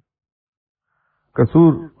نہیں ہے،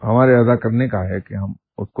 قصور ہمارے ادا کرنے کا ہے کہ ہم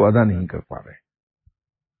اس کو ادا نہیں کر پا رہے۔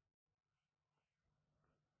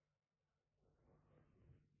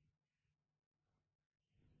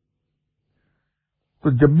 تو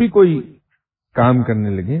جب بھی کوئی کام کرنے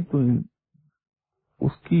لگے تو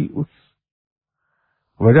اس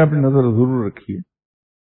وجہ پہ نظر ضرور رکھیے۔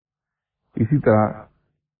 اسی طرح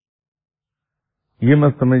یہ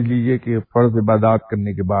مت سمجھ لیجئے کہ فرض عبادات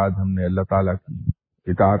کرنے کے بعد ہم نے اللہ تعالیٰ کی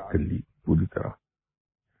اطاعت کر لی پوری طرح،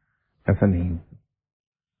 ایسا نہیں۔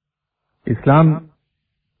 اسلام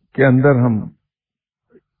کے اندر ہم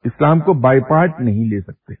اسلام کو بائی پارٹ نہیں لے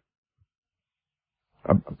سکتے۔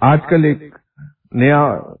 اب آج کل ایک نیا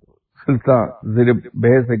سلسلہ زیر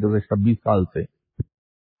بحث ہے گزشتہ 20 سال سے،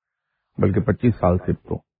 بلکہ 25 سال سے،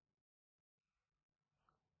 تو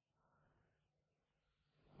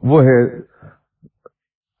وہ ہے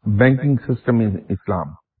بینکنگ سسٹم ان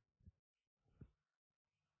اسلام۔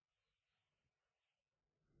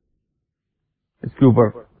 کے اوپر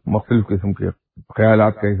مختلف قسم کے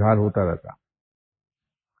خیالات کا اظہار ہوتا رہتا.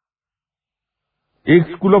 ایک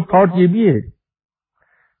اسکول آف تھاٹ یہ بھی ہے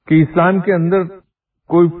کہ اسلام کے اندر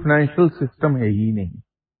کوئی فائنینشیل سسٹم ہے ہی نہیں.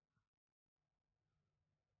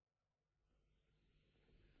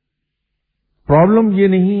 پرابلم یہ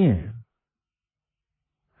نہیں ہے،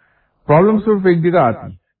 پرابلم صرف ایک جگہ آتی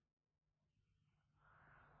ہے،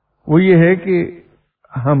 وہ یہ ہے کہ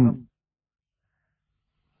ہم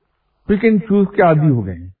پک اینڈ چوز کے عادی ہو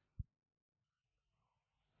گئے ہیں.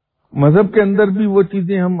 مذہب کے اندر بھی وہ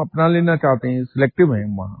چیزیں ہم اپنا لینا چاہتے ہیں، سلیکٹو ہیں،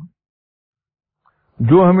 وہاں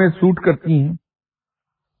جو ہمیں سوٹ کرتی ہیں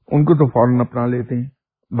ان کو تو فوراً اپنا لیتے ہیں،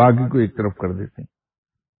 باقی کو ایک طرف کر دیتے ہیں،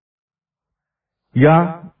 یا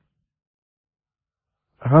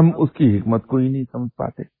ہم اس کی حکمت کو ہی نہیں سمجھ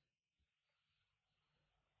پاتے.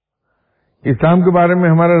 اسلام کے بارے میں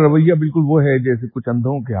ہمارا رویہ بالکل وہ ہے جیسے کچھ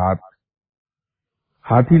اندھوں کے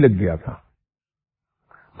ہاتھ ہی لگ گیا تھا،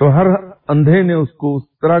 تو ہر اندھے نے اس کو اس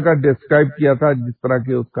طرح کا ڈسکرائب کیا تھا جس طرح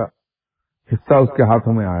کے اس کا حصہ اس کے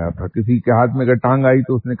ہاتھوں میں آیا تھا. کسی کے ہاتھ میں اگر ٹانگ آئی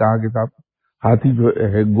تو اس نے کہا کہ صاحب ہاتھی جو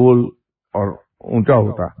ہے گول اور اونچا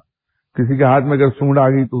ہوتا، کسی کے ہاتھ میں اگر سونڈ آ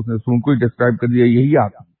گئی تو اس نے سونڈ کو ہی ڈسکرائب کر دیا، یہی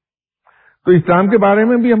آتا. تو اسلام کے بارے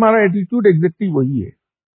میں بھی ہمارا ایٹیٹیوڈ ایگزیکٹلی وہی ہے.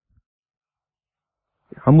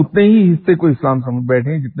 ہم اتنے ہی حصے کو اسلام سمجھ بیٹھے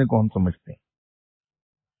ہیں جتنے کو ہم سمجھتے ہیں.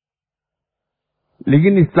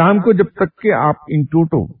 لیکن اسلام کو جب تک کہ آپ ان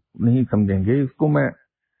ٹوٹو نہیں سمجھیں گے، اس کو میں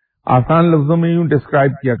آسان لفظوں میں یوں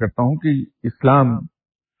ڈسکرائب کیا کرتا ہوں کہ اسلام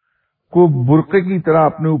کو برقعے کی طرح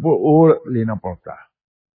اپنے اوپر اوڑھ لینا پڑتا ہے،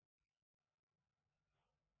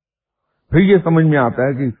 پھر یہ سمجھ میں آتا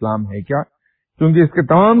ہے کہ اسلام ہے کیا، کیونکہ اس کے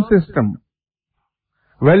تمام سسٹم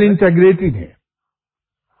ویل انٹیگریٹڈ ہیں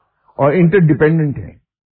اور انٹر ڈیپینڈنٹ ہیں.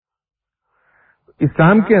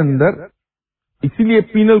 اسلام کے اندر اسی لیے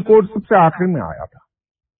پینل کوڈ سب سے آخر میں آیا تھا،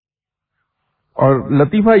 اور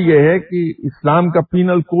لطیفہ یہ ہے کہ اسلام کا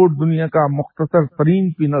پینل کوڈ دنیا کا مختصر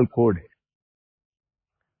ترین پینل کوڈ ہے.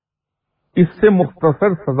 اس سے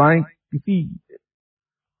مختصر سزائیں کسی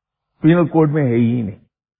پینل کوڈ میں ہے ہی نہیں.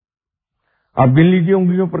 آپ گن لیجیے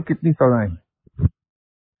انگلیوں پر کتنی سزائیں ہیں.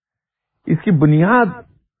 اس کی بنیاد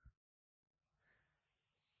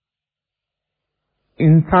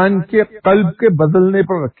انسان کے قلب کے بدلنے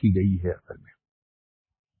پر رکھی گئی ہے. اصل میں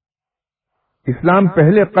اسلام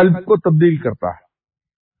پہلے قلب کو تبدیل کرتا ہے،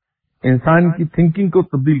 انسان کی تھنکنگ کو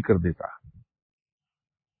تبدیل کر دیتا ہے.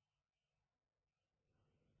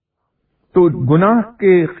 تو گناہ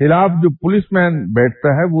کے خلاف جو پولیس مین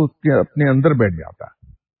بیٹھتا ہے وہ اس کے اپنے اندر بیٹھ جاتا ہے.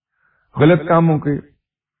 غلط کاموں کے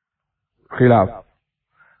خلاف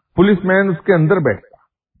پولیس مین اس کے اندر بیٹھتا ہے.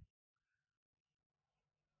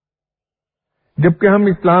 جبکہ ہم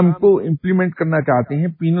اسلام کو امپلیمنٹ کرنا چاہتے ہیں،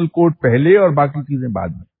 پینل کوڈ پہلے اور باقی چیزیں بعد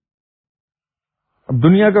میں. اب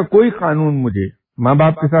دنیا کا کوئی قانون مجھے ماں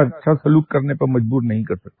باپ کے ساتھ اچھا سلوک کرنے پر مجبور نہیں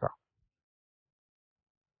کر سکتا.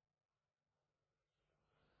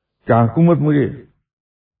 کیا حکومت مجھے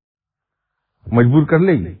مجبور کر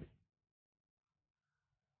لے گی؟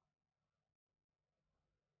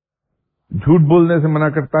 جھوٹ بولنے سے منع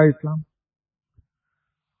کرتا ہے اسلام،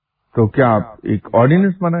 تو کیا آپ ایک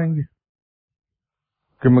آرڈیننس بنائیں گے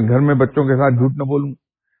کہ میں گھر میں بچوں کے ساتھ جھوٹ نہ بولوں؟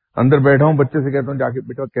 اندر بیٹھا ہوں، بچے سے کہتا ہوں جا کے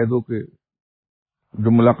بیٹا کہہ دو کہ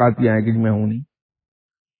جو ملاقات آئے کہ میں ہوں نہیں.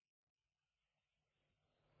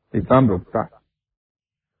 اسلام روکتا ہے.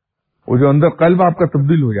 وہ جو اندر قلب آپ کا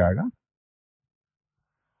تبدیل ہو جائے گا،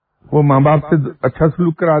 وہ ماں باپ سے اچھا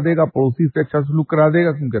سلوک کرا دے گا، پڑوسی سے اچھا سلوک کرا دے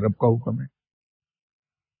گا، کیونکہ رب کا حکم ہے.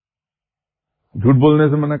 جھوٹ بولنے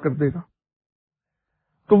سے منع کر دے گا.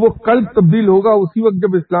 تو وہ قلب تبدیل ہوگا اسی وقت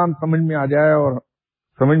جب اسلام سمجھ میں آ جائے، اور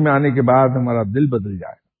سمجھ میں آنے کے بعد ہمارا دل بدل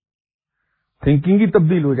جائے، تھنکنگ ہی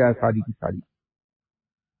تبدیل ہو جائے ساری کی ساری.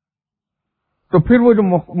 تو پھر وہ جو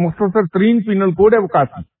مختصر ترین پینل کوڈ ہے وہ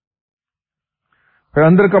کافی. پھر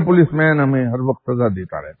اندر کا پولیس مین ہمیں ہر وقت سزا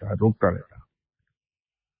دیتا رہتا ہے، روکتا رہتا ہے.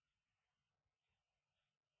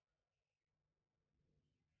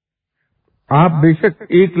 آپ بے شک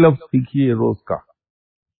ایک لفظ سیکھیے روز کا،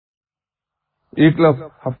 ایک لفظ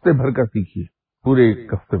ہفتے بھر کا سیکھیے، پورے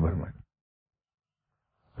ایک ہفتے بھر میں،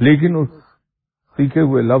 لیکن اس سیکھے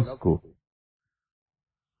ہوئے لفظ کو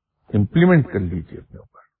امپلیمنٹ کر لیجیے اپنے اوپر.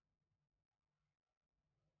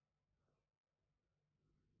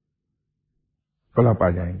 فلاح پا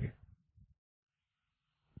جائیں گے.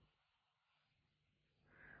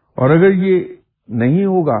 اور اگر یہ نہیں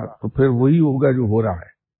ہوگا تو پھر وہی ہوگا جو ہو رہا ہے.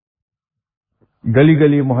 گلی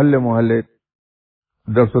گلی محلے محلے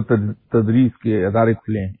درس و تدریس کے ادارے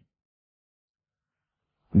کھلے ہیں،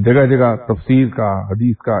 جگہ جگہ تفسیر کا،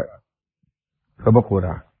 حدیث کا سبق ہو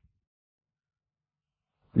رہا ہے،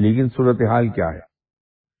 لیکن صورتحال کیا ہے؟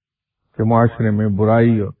 کہ معاشرے میں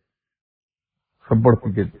برائی اور سب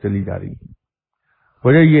بڑھتی چلی جا رہی ہے۔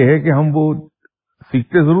 وجہ یہ ہے کہ ہم وہ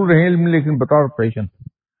سیکھتے ضرور رہے علم، لیکن بطور پیشن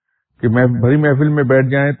کہ بھری محفل میں بیٹھ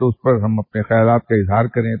جائیں تو اس پر ہم اپنے خیالات کا اظہار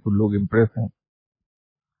کریں تو لوگ امپریس ہوں،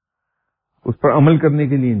 اس پر عمل کرنے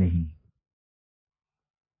کے لیے نہیں۔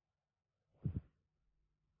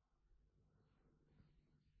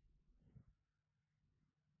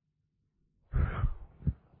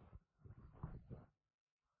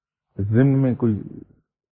 اس ضمن میں کوئی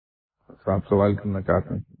صاحب سوال کرنا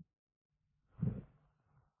چاہتے ہیں؟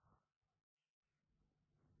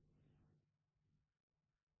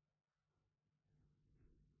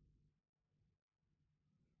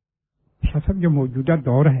 شاہ صاحب، جو موجودہ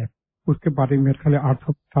دور ہے اس کے بارے میں میرے خیال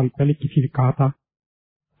 800 سال پہلے کسی نے کہا تھا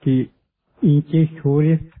کہ اینچے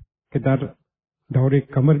شورست کے در دور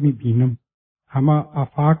کمر میں بینم ہما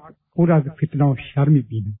آفاق پورا فتنہ و شر میں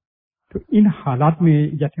بینم۔ تو ان حالات میں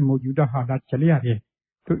جیسے موجودہ حالات چلے آ رہے ہیں،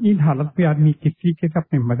 تو ان حالات میں آدمی کس طریقے سے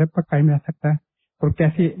اپنے مذہب پر قائم رہ سکتا ہے اور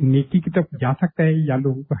کیسے نیکی کی طرف جا سکتا ہے یا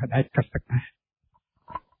لوگوں کو ہدایت کر سکتا ہے؟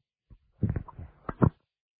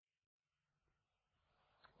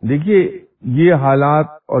 دیکھیے، یہ حالات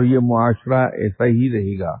اور یہ معاشرہ ایسا ہی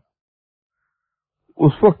رہے گا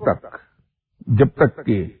اس وقت تک جب تک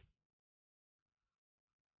کہ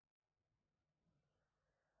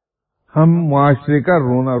ہم معاشرے کا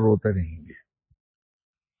رونا روتے رہیں گے۔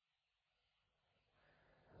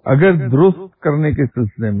 اگر درست کرنے کے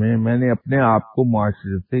سلسلے میں نے اپنے آپ کو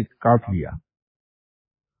معاشرے سے کاٹ لیا،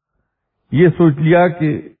 یہ سوچ لیا کہ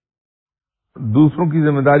دوسروں کی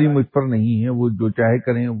ذمہ داری مجھ پر نہیں ہے، وہ جو چاہے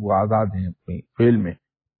کریں، وہ آزاد ہیں اپنے فعل میں،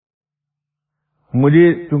 مجھے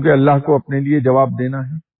چونکہ اللہ کو اپنے لیے جواب دینا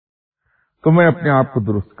ہے تو میں اپنے آپ کو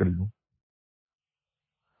درست کر لوں۔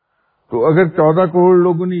 تو اگر 14 کروڑ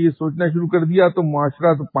لوگوں نے یہ سوچنا شروع کر دیا تو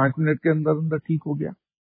معاشرہ تو 5 منٹ کے اندر اندر ٹھیک ہو گیا۔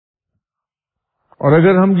 اور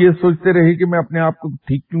اگر ہم یہ سوچتے رہے کہ میں اپنے آپ کو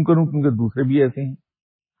ٹھیک کیوں کروں کیونکہ دوسرے بھی ایسے ہیں،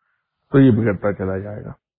 تو یہ بگڑتا چلا جائے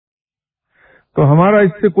گا۔ تو ہمارا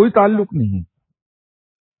اس سے کوئی تعلق نہیں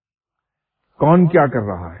کون کیا کر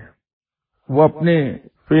رہا ہے، وہ اپنے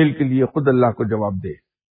فعل کے لیے خود اللہ کو جواب دے۔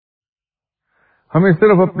 ہمیں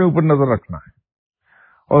صرف اپنے اوپر نظر رکھنا ہے،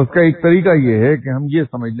 اور اس کا ایک طریقہ یہ ہے کہ ہم یہ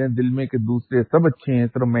سمجھ لیں دل میں کہ دوسرے سب اچھے ہیں،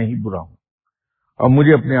 صرف میں ہی برا ہوں اور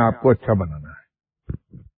مجھے اپنے آپ کو اچھا بنانا ہے۔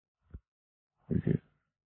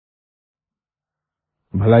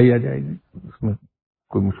 بھلائی آ جائے گی، اس میں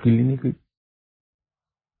کوئی مشکل ہی نہیں کوئی۔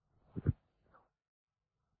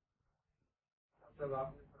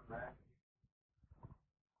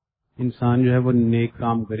 انسان جو ہے وہ نیک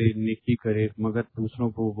کام کرے، نیکی کرے، مگر دوسروں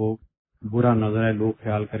کو وہ برا نظر ہے، لوگ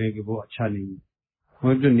خیال کریں کہ وہ اچھا نہیں ہے،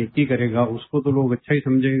 مگر جو نیکی کرے گا اس کو تو لوگ اچھا ہی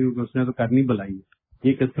سمجھیں گے کیونکہ اس نے تو کرنی بلائی ہے۔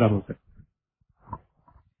 یہ کس طرح ہو سکتا ہے؟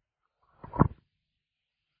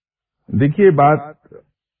 دیکھیے، بات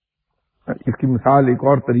اس کی مثال ایک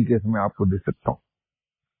اور طریقے سے میں آپ کو دے سکتا ہوں۔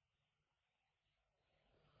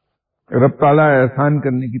 رب تعالیٰ احسان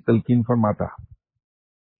کرنے کی تلقین فرماتا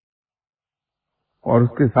اور اس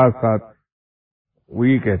کے ساتھ ساتھ وہ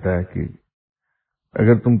یہ کہتا ہے کہ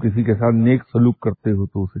اگر تم کسی کے ساتھ نیک سلوک کرتے ہو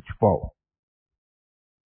تو اسے چھپاؤ،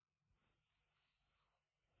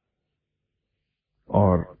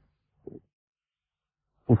 اور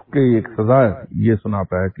اس کے ایک سزا یہ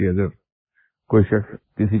سناتا ہے کہ اگر کوئی شخص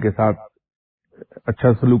کسی کے ساتھ اچھا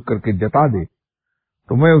سلوک کر کے جتا دے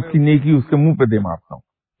تو میں اس کی نیکی اس کے منہ پہ دے مارتا ہوں۔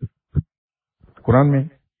 قرآن میں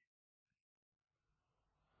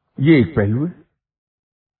یہ ایک پہلو ہے۔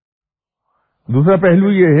 دوسرا پہلو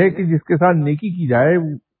یہ ہے کہ جس کے ساتھ نیکی کی جائے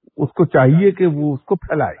اس کو چاہیے کہ وہ اس کو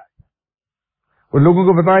پھیلائے، وہ لوگوں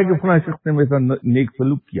کو بتائے کہ فلاں شخص نے میرے ساتھ نیک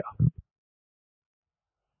سلوک کیا۔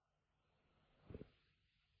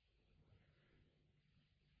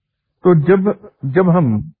 تو جب ہم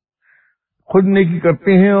خود نیکی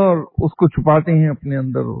کرتے ہیں اور اس کو چھپاتے ہیں اپنے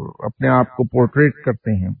اندر اور اپنے آپ کو پورٹریٹ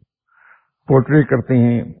کرتے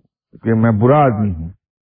ہیں کہ میں برا آدمی ہوں،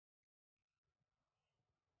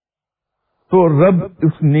 تو رب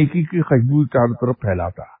اس نیکی کی خوشبو چاروں طرف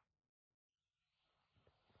پھیلاتا،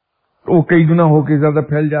 تو وہ کئی گنا ہو کے زیادہ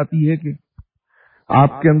پھیل جاتی ہے کہ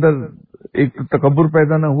آپ کے اندر ایک تکبر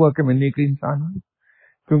پیدا نہ ہوا کہ میں نیک انسان ہوں۔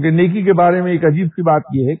 کیونکہ نیکی کے بارے میں ایک عجیب سی بات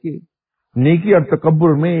یہ ہے کہ نیکی اور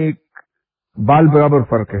تکبر میں ایک بال برابر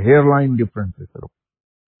فرق ہے، ہیئر لائن ڈفرنس ہے صرف۔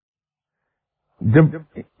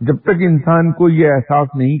 جب تک انسان کو یہ احساس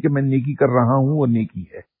نہیں کہ میں نیکی کر رہا ہوں وہ نیکی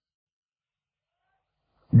ہے،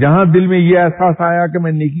 جہاں دل میں یہ احساس آیا کہ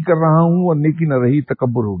میں نیکی کر رہا ہوں اور نیکی نہ رہی،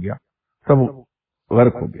 تکبر ہو گیا، سب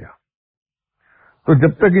غرق ہو گیا۔ تو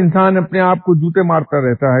جب تک انسان اپنے آپ کو جوتے مارتا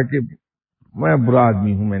رہتا ہے کہ میں برا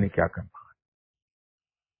آدمی ہوں، میں نے کیا کرنا،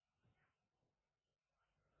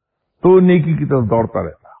 تو नेकी की तरफ दौड़ता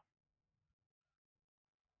रहता।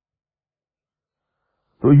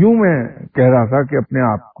 तो यूं मैं कह रहा था कि अपने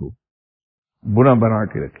आप को बुरा बना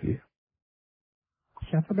के रखिए।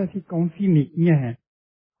 शाह साहब, ऐसी कौन सी नेकियां हैं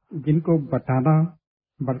जिनको बताना,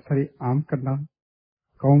 बरसरे आम करना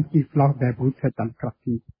कौम की इस्लाह बहबूद से तल्क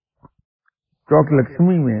रखती? चौक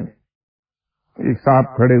लक्ष्मी में एक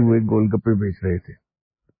साहब खड़े हुए गोलगप्पे बेच रहे थे,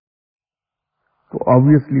 तो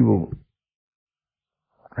ऑब्वियसली वो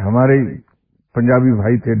हमारे पंजाबी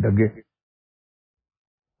भाई थे डगे।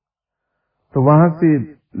 तो वहां से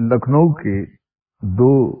लखनऊ के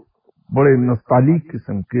दो बड़े नस्तालिक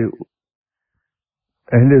किस्म के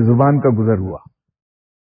अहले जुबान का गुजर हुआ।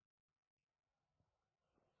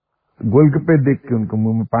 गोलगप्पे देख के उनके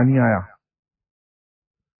मुंह में पानी आया,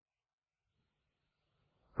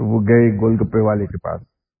 तो वो गए गोलगप्पे वाले के पास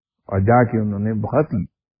और जाके उन्होंने बहुत ही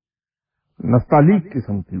नस्तालिक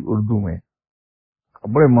किस्म की उर्दू में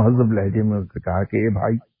बड़े महजब लहजे में उससे कहा कि ए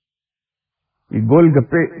भाई, ये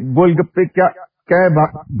गोलगप्पे क्या क्या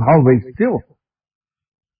भाव बेचते हो?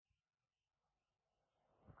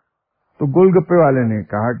 तो गोलगप्पे वाले ने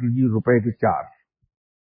कहा कि जी रुपए के 4।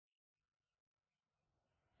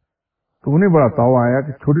 तो उन्हें बड़ा ताव आया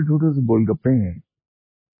कि छोटे छोटे से गोलगप्पे हैं,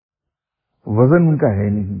 वजन उनका है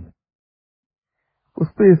नहीं,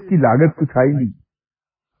 उस पे इसकी लागत कुछ आई नहीं,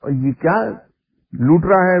 और ये क्या लूट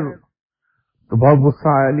रहा है। तो बहुत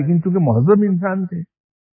गुस्सा आया, लेकिन चूंकि महजब इंसान थे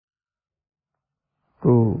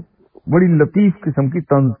तो बड़ी लतीफ किस्म की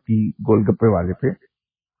तंज की गोलगप्पे वाले पे।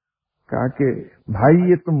 कहा कि भाई,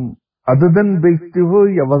 ये तुम अददन बेचते हो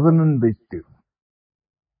या वजनन बेचते हो?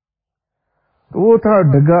 तो वो था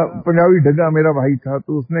ढगा, पंजाबी ढगा मेरा भाई था,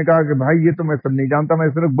 तो उसने कहा कि भाई ये तो मैं सब नहीं जानता, मैं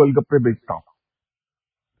सिर्फ गोलगप्पे बेचता हूं।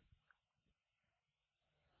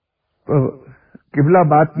 तो किबला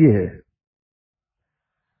बात ये है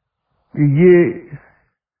कि ये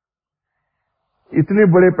इतने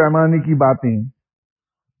बड़े पैमाने की बातें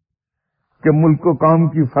कि मुल्क को कौम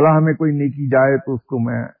की फलाह में कोई नेकी जाए तो उसको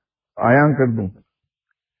मैं आया कर दूं,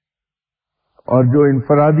 और जो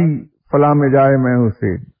इनफरादी फलाह में जाए मैं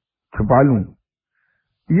उसे छुपा लूं,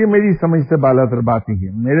 ये मेरी समझ से बालातर बात ही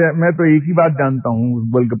है। मैं तो एक ही बात जानता हूं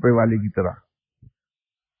उस गोलगप्पे वाले की तरह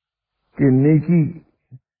कि नेकी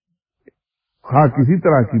खा किसी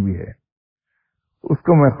तरह की भी है,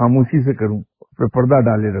 उसको मैं खामोशी से करूं, उस पर पर्दा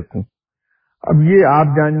डाले रखूं। अब ये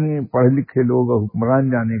आप जानिए, पढ़े लिखे लोग और हुक्मरान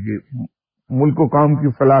जाने के मुल्क को कौम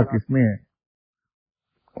की फलाह किसमें है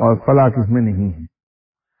और फलाह किसमें नहीं है।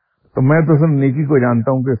 तो मैं तो सिर्फ नेकी को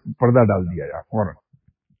जानता हूं कि इस पर पर्दा डाल दिया जाए फौरन।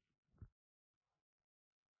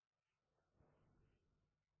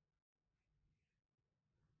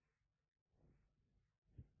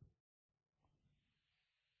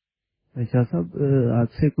 शाह साहब, आज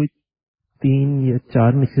से कोई 3 या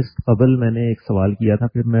 4 नशिस्त कबल मैंने एक सवाल किया था,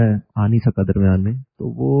 फिर मैं आ नहीं सका दरमियान में, तो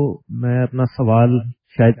वो मैं अपना सवाल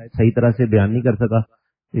शायद सही तरह से बयान नहीं कर सका,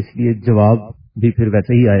 इसलिए जवाब भी फिर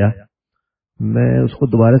वैसे ही आया। मैं उसको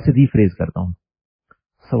दोबारा से रीफ्रेज करता हूँ।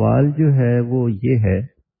 सवाल जो है वो ये है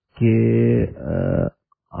कि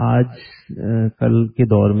आज कल के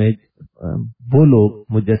दौर में वो लोग,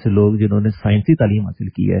 मुझ जैसे लोग जिन्होंने साइंसी तालीम हासिल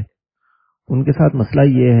की है, उनके साथ मसला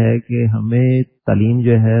ये है कि हमें तालीम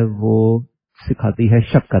जो है वो सिखाती है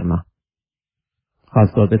शक करना,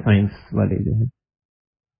 खासतौर पे साइंस वाले जो है।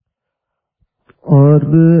 और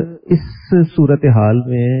इस सूरत हाल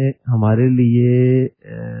में हमारे लिए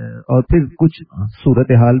और फिर कुछ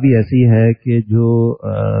सूरत हाल भी ऐसी है कि जो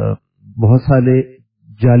बहुत सारे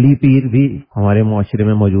जाली पीर भी हमारे मुआशरे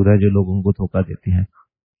में मौजूद है जो लोगों को धोखा देते हैं।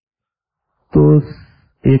 तो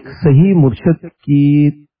एक सही मुर्शद की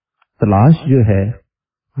तलाश जो है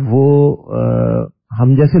वो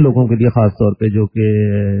हम जैसे लोगों के लिए खास तौर पे जो कि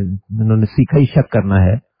उन्होंने सीखा ही शक करना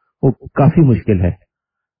है, वो काफी मुश्किल है।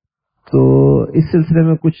 तो इस सिलसिले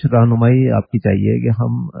में कुछ रहनुमाई आपकी चाहिए कि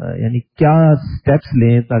हम यानी क्या स्टेप्स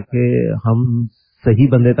लें ताकि हम सही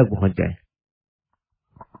बंदे तक पहुंच जाएं।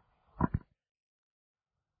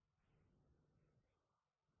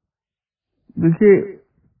 देखिए,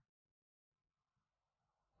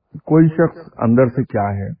 कोई शख्स अंदर से क्या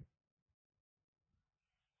है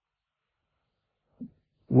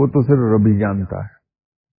वो तो सिर्फ रब ही जानता है।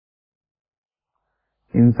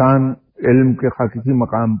 इंसान इल्म के किसी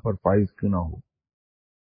मकाम पर फाइज क्यों ना हो,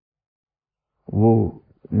 वो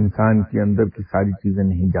इंसान के अंदर की सारी चीजें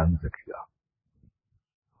नहीं जान सकेगा,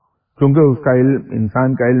 क्योंकि उसका इल्म,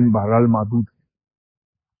 इंसान का इल्म बहरहाल महदूद है।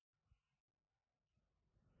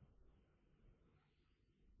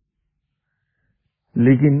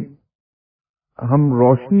 लेकिन हम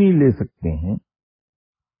रोशनी ले सकते हैं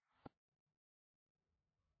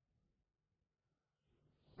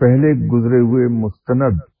پہلے گزرے ہوئے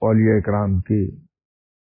مستند اولیاء کرام کے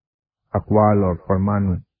اقوال اور فرمان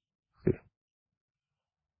سے.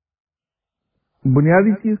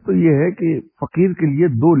 بنیادی چیز تو یہ ہے کہ فقیر کے لیے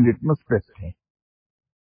 2 لٹمس ٹیسٹ ہیں،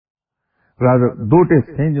 2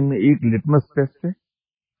 ٹیسٹ ہیں، جن میں ایک لٹمس ٹیسٹ ہے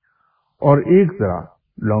اور ایک ذرا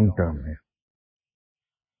لانگ ٹرم ہے.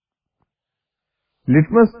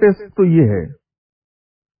 لٹمس ٹیسٹ تو یہ ہے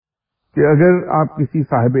کہ اگر آپ کسی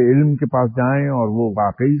صاحب علم کے پاس جائیں اور وہ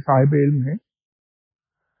واقعی صاحب علم ہے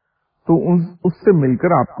تو اس سے مل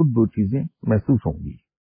کر آپ کو 2 چیزیں محسوس ہوں گی.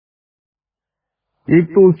 ایک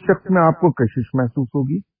تو اس شخص میں آپ کو کشش محسوس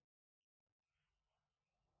ہوگی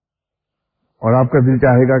اور آپ کا دل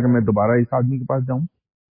چاہے گا کہ میں دوبارہ اس آدمی کے پاس جاؤں،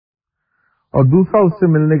 اور دوسرا اس سے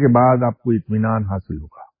ملنے کے بعد آپ کو اطمینان حاصل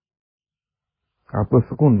ہوگا، آپ کو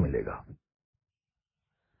سکون ملے گا.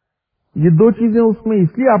 یہ 2 چیزیں اس میں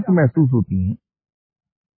اس لیے آپ کو محسوس ہوتی ہیں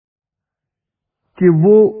کہ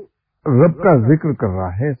وہ رب کا ذکر کر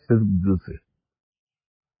رہا ہے صرف دل سے،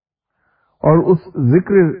 اور اس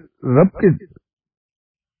ذکر رب کے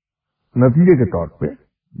نتیجے کے طور پہ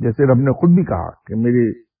جیسے رب نے خود بھی کہا کہ میرے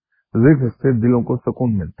ذکر سے دلوں کو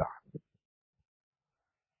سکون ملتا ہے،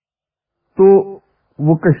 تو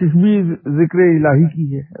وہ کشش بھی ذکر الہی کی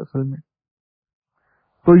ہے اصل میں.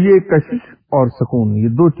 تو یہ کشش اور سکون، یہ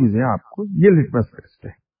 2 چیزیں آپ کو، یہ لٹمس ٹیسٹ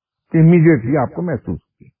ہے کہ امیڈیٹلی آپ کو محسوس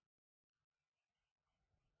ہوگی.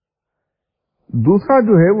 دوسرا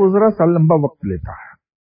جو ہے وہ ذرا سا لمبا وقت لیتا ہے،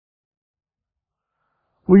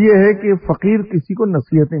 وہ یہ ہے کہ فقیر کسی کو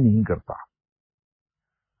نصیحتیں نہیں کرتا.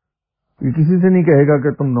 یہ کسی سے نہیں کہے گا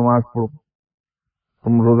کہ تم نماز پڑھو،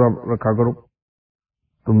 تم روزہ رکھا کرو،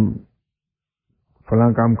 تم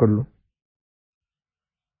فلاں کام کر لو،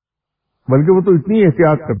 بلکہ وہ تو اتنی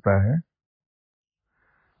احتیاط کرتا ہے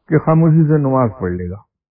کہ خاموشی سے نماز پڑھ لے گا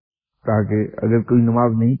تاکہ اگر کوئی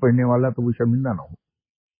نماز نہیں پڑھنے والا تو وہ شرمندہ نہ ہو.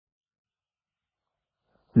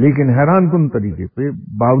 لیکن حیران کن طریقے پہ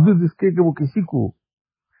باوجود اس کے کہ وہ کسی کو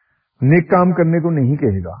نیک کام کرنے کو نہیں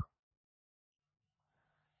کہے گا،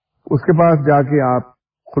 اس کے پاس جا کے آپ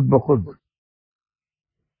خود بخود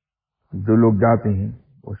جو لوگ جاتے ہیں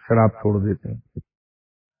وہ شراب چھوڑ دیتے ہیں،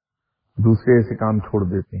 دوسرے ایسے کام چھوڑ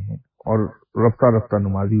دیتے ہیں اور رفتہ رفتہ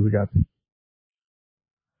نمازی ہو جاتے ہیں.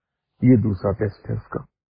 یہ دوسرا ٹیسٹ ہے اس کا.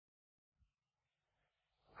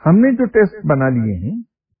 ہم نے جو ٹیسٹ بنا لیے ہیں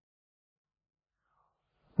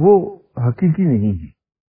وہ حقیقی نہیں ہے،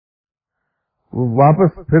 وہ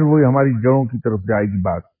واپس پھر وہ ہماری جڑوں کی طرف جائے گی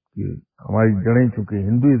بات کہ ہماری جڑیں چونکہ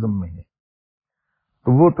ہندوازم میں ہیں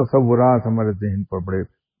تو وہ تصورات ہمارے ذہن پر بڑے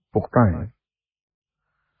پختہ ہیں.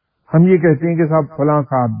 ہم یہ کہتے ہیں کہ صاحب فلاں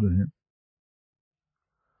صاحب جو ہیں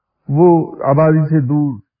وہ آبادی سے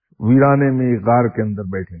دور ویرانے میں ایک غار کے اندر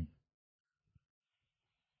بیٹھے ہیں،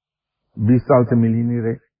 20 سال سے مل ہی نہیں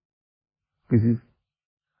رہے کسی سے،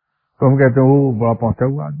 تو ہم کہتے ہیں وہ بڑا پہنچا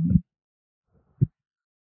ہوا آدمی.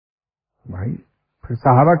 بھائی پھر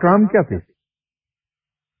صحابہ کرام کیا تھے؟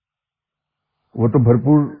 وہ تو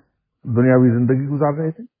بھرپور دنیاوی زندگی گزار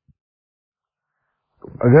رہے تھے.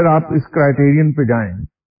 اگر آپ اس کرائیٹیرین پہ جائیں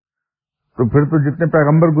تو پھر تو جتنے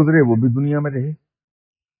پیغمبر گزرے وہ بھی دنیا میں رہے.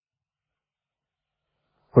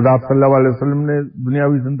 خدا صلی اللہ علیہ وسلم نے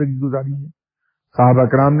دنیاوی زندگی گزاری ہے، صحابہ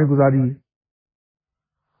کرام نے گزاری ہے،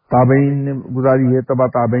 تابعین نے گزاری ہے، تبع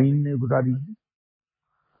تابعین نے گزاری ہے،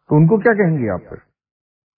 تو ان کو کیا کہیں گے آپ پھر؟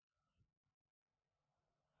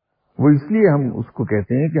 وہ اس لیے ہم اس کو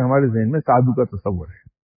کہتے ہیں کہ ہمارے ذہن میں سادھو کا تصور ہے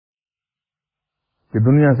کہ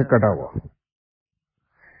دنیا سے کٹا ہوا.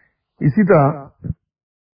 اسی طرح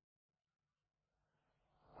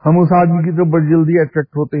ہم اس آدمی کی تو بڑی جلدی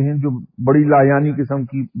اٹریکٹ ہوتے ہیں جو بڑی لایانی قسم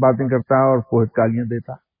کی باتیں کرتا ہے اور فوہد گالیاں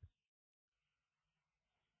دیتا ہے.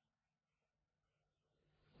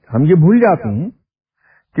 ہم یہ بھول جاتے ہیں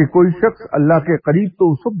کہ کوئی شخص اللہ کے قریب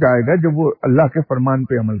تو اس وقت جائے گا جب وہ اللہ کے فرمان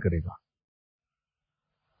پہ عمل کرے گا.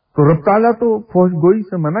 تو رب تعالیٰ تو فوج گوئی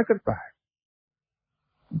سے منع کرتا ہے،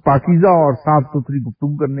 پاکیزہ اور صاف ستھری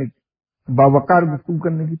گفتگو کرنے، باوقار گفتگو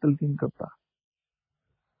کرنے کی تلقین کرتا ہے.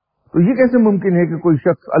 تو یہ کیسے ممکن ہے کہ کوئی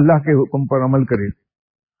شخص اللہ کے حکم پر عمل کرے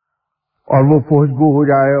اور وہ فوج گو ہو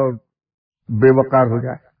جائے اور بے وقار ہو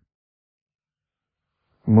جائے؟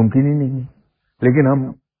 ممکن ہی نہیں ہے. لیکن ہم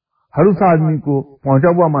ہر اس آدمی کو پہنچا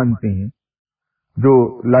ہوا مانتے ہیں جو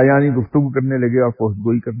لایانی گفتگو کرنے لگے اور فوج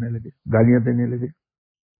گوئی کرنے لگے، گالیاں دینے لگے.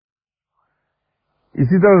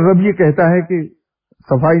 اسی طرح رب یہ کہتا ہے کہ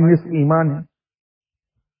صفائی نصف ایمان ہے،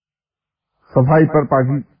 صفائی پر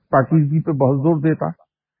پاکیزگی پہ بہت زور دیتا،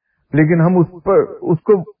 لیکن ہم اس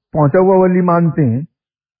کو پہنچا ہوا ولی مانتے ہیں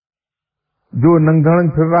جو ننگ دھڑنگ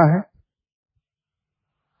پھر رہا ہے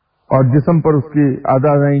اور جسم پر اس کے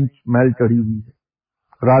آدھا انچ میل چڑھی ہوئی ہے،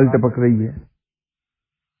 رال ٹپک رہی ہے.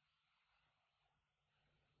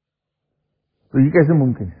 تو یہ کیسے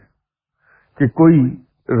ممکن ہے کہ کوئی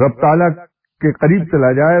رب تعالیٰ کے قریب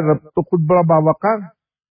چلا جائے؟ رب تو خود بڑا باوقار،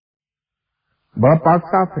 بڑا پاک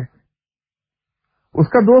صاف ہے، اس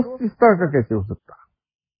کا دوست اس طرح کا کیسے ہو سکتا؟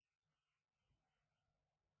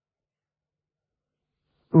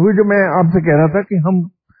 تو وہ جو میں آپ سے کہہ رہا تھا کہ ہم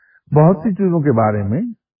بہت سی چیزوں کے بارے میں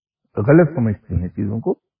غلط سمجھتے ہیں، چیزوں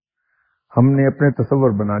کو ہم نے اپنے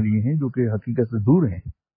تصور بنا لیے ہیں جو کہ حقیقت سے دور ہیں،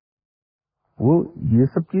 وہ یہ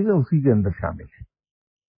سب چیزیں اسی کے اندر شامل ہیں۔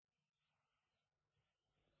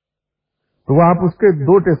 تو وہ آپ اس کے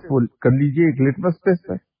دو ٹیسٹ کر لیجئے، ایک لٹمس ٹیسٹ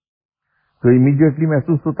ہے جو امیڈیٹلی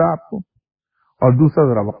محسوس ہوتا ہے آپ کو، اور دوسرا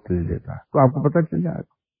ذرا وقت لے لیتا ہے، تو آپ کو پتہ چل جائے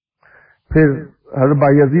گا۔ پھر حضرت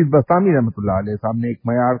بھائی عزیز بستامی رحمۃ اللہ علیہ صاحب نے ایک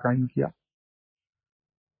معیار قائم کیا،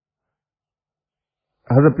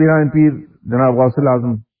 حضرت پیران پیر جناب غوث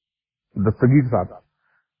الاعظم دستگیر صاحب،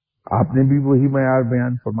 آپ نے بھی وہی معیار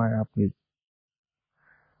بیان فرمایا۔ آپ نے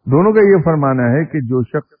دونوں کا یہ فرمانا ہے کہ جو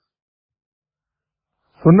شخص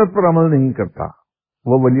سنت پر عمل نہیں کرتا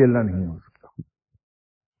وہ ولی اللہ نہیں ہو سکتا،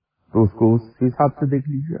 تو اس کو اس حساب سے دیکھ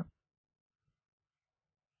لیجیے۔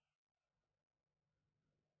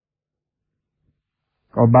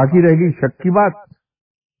 اور باقی رہ گئی شک کی بات،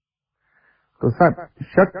 تو سر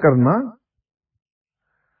شک کرنا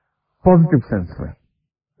پازیٹو سینس میں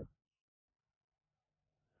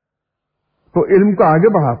تو علم کو آگے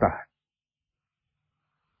بڑھاتا ہے۔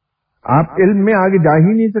 آپ علم میں آگے جا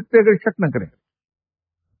ہی نہیں سکتے اگر شک نہ کریں۔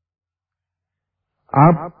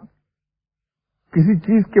 آپ کسی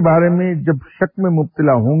چیز کے بارے میں جب شک میں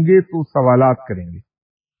مبتلا ہوں گے تو سوالات کریں گے،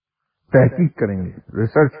 تحقیق کریں گے،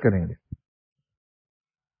 ریسرچ کریں گے،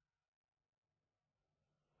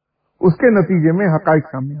 اس کے نتیجے میں حقائق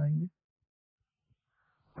سامنے آئیں گے،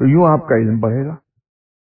 تو یوں آپ کا علم بڑھے گا۔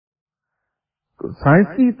 تو سائنس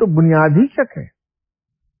کی تو بنیاد ہی شک ہے۔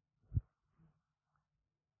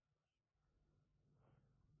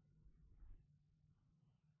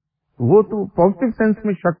 وہ تو پازیٹو سینس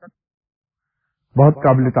میں شک بہت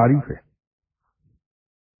قابل تعریف ہے۔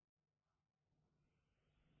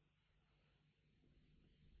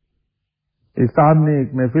 اس صاحب نے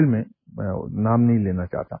ایک محفل میں، میں نام نہیں لینا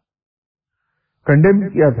چاہتا، کنڈیم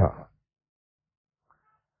کیا تھا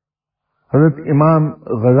حضرت امام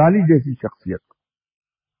غزالی جیسی شخصیت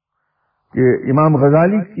کہ امام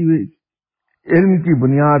غزالی کی علم کی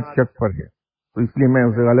بنیاد شک پر ہے، تو اس لیے میں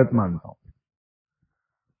اسے غلط مانتا ہوں۔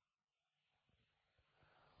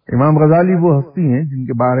 امام غزالی وہ ہستی ہیں جن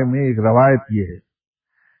کے بارے میں ایک روایت یہ ہے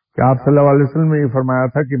کہ آپ صلی اللہ علیہ وسلم نے یہ فرمایا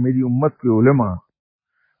تھا کہ میری امت کے علماء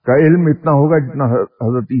کا علم اتنا ہوگا جتنا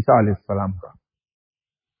حضرت عیسیٰ علیہ السلام کا۔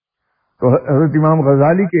 تو حضرت امام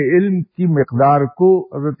غزالی کے علم کی مقدار کو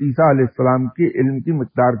حضرت عیسیٰ علیہ السلام کے علم کی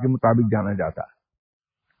مقدار کے مطابق جانا جاتا ہے۔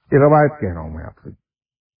 یہ روایت کہہ رہا ہوں میں آپ سے،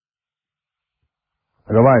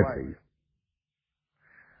 روایت ہے یہ۔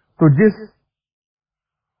 تو جس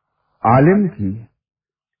عالم کی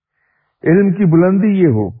علم کی بلندی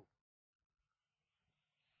یہ ہو،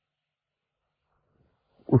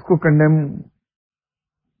 اس کو کنڈیم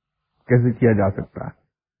کیسے کیا جا سکتا ہے؟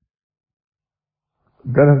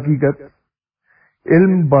 در حقیقت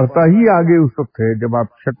علم بڑھتا ہی آگے اس وقت ہے جب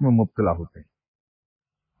آپ شک میں مبتلا ہوتے ہیں،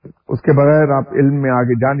 اس کے بغیر آپ علم میں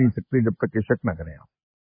آگے جا نہیں سکتے جب تک کہ شک نہ کریں آپ۔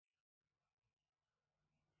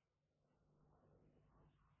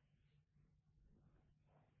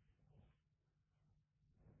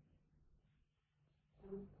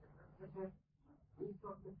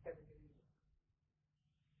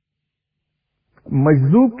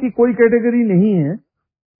 مجذوب کی کوئی کیٹیگری نہیں ہے،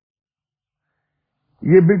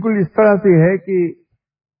 یہ بالکل اس طرح سے ہے کہ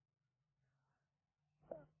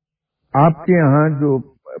آپ کے یہاں جو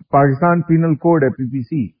پاکستان پینل کوڈ ہے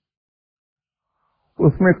PPC،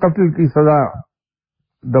 اس میں قتل کی سزا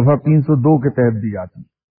دفعہ 302 کے تحت دی جاتی ہے۔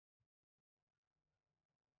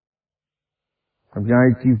 اب یہاں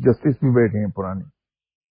ایک چیف جسٹس بھی بیٹھے ہیں پرانے،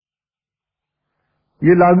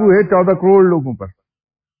 یہ لاگو ہے 14 کروڑ لوگوں پر،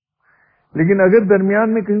 لیکن اگر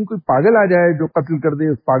درمیان میں کہیں کوئی پاگل آ جائے جو قتل کر دے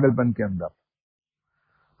اس پاگل پن کے اندر،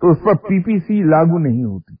 تو اس پر PPC لاگو نہیں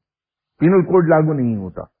ہوتی، پینل کوڈ لاگو نہیں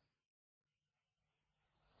ہوتا۔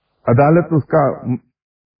 عدالت اس کا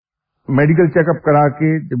میڈیکل چیک اپ کرا کے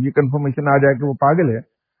جب یہ کنفرمیشن آ جائے کہ وہ پاگل ہے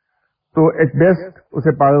تو ایٹ بیسٹ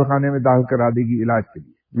اسے پاگل خانے میں داخل کرا دے گی علاج کے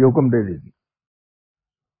لیے، یہ حکم دے دے گی۔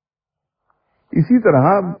 اسی طرح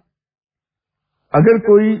اگر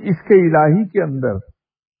کوئی اس کے الہی کے اندر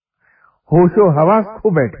ہوش و حواس کھو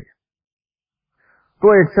بیٹھے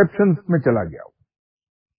تو ایکسپشنز میں چلا گیا،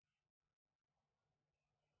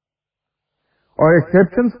 اور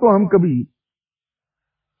ایکسپشنز کو ہم کبھی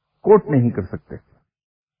کوٹ نہیں کر سکتے،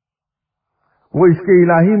 وہ اس کے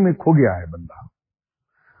الہی میں کھو گیا ہے بندہ،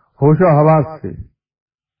 होश और हवास से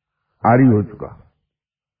आरी हो चुका,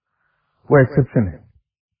 वो एक्सेप्शन है।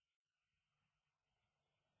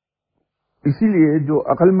 इसीलिए जो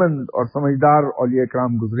अक्लमंद और समझदार औलिया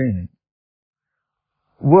इकराम गुजरे हैं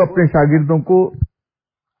वो अपने शागिर्दों को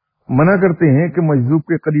मना करते हैं कि मजदूब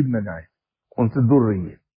के करीब न जाएं, उनसे दूर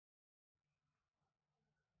रहिए।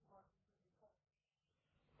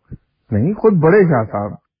 नहीं, खुद बड़े शाह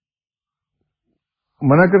साहब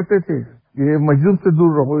मना करते थे कि मजदूब से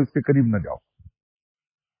दूर रहो, इसके करीब न जाओ,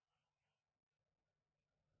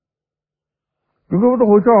 क्योंकि वो तो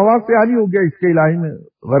होशो हवास से आरी हो गया, इसके इलाही में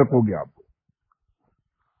गर्क हो गया आपको।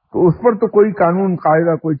 तो उस पर तो कोई कानून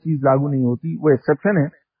कायदा कोई चीज लागू नहीं होती, वो एक्सेप्शन है,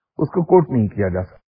 उसको कोर्ट नहीं किया जा सकता।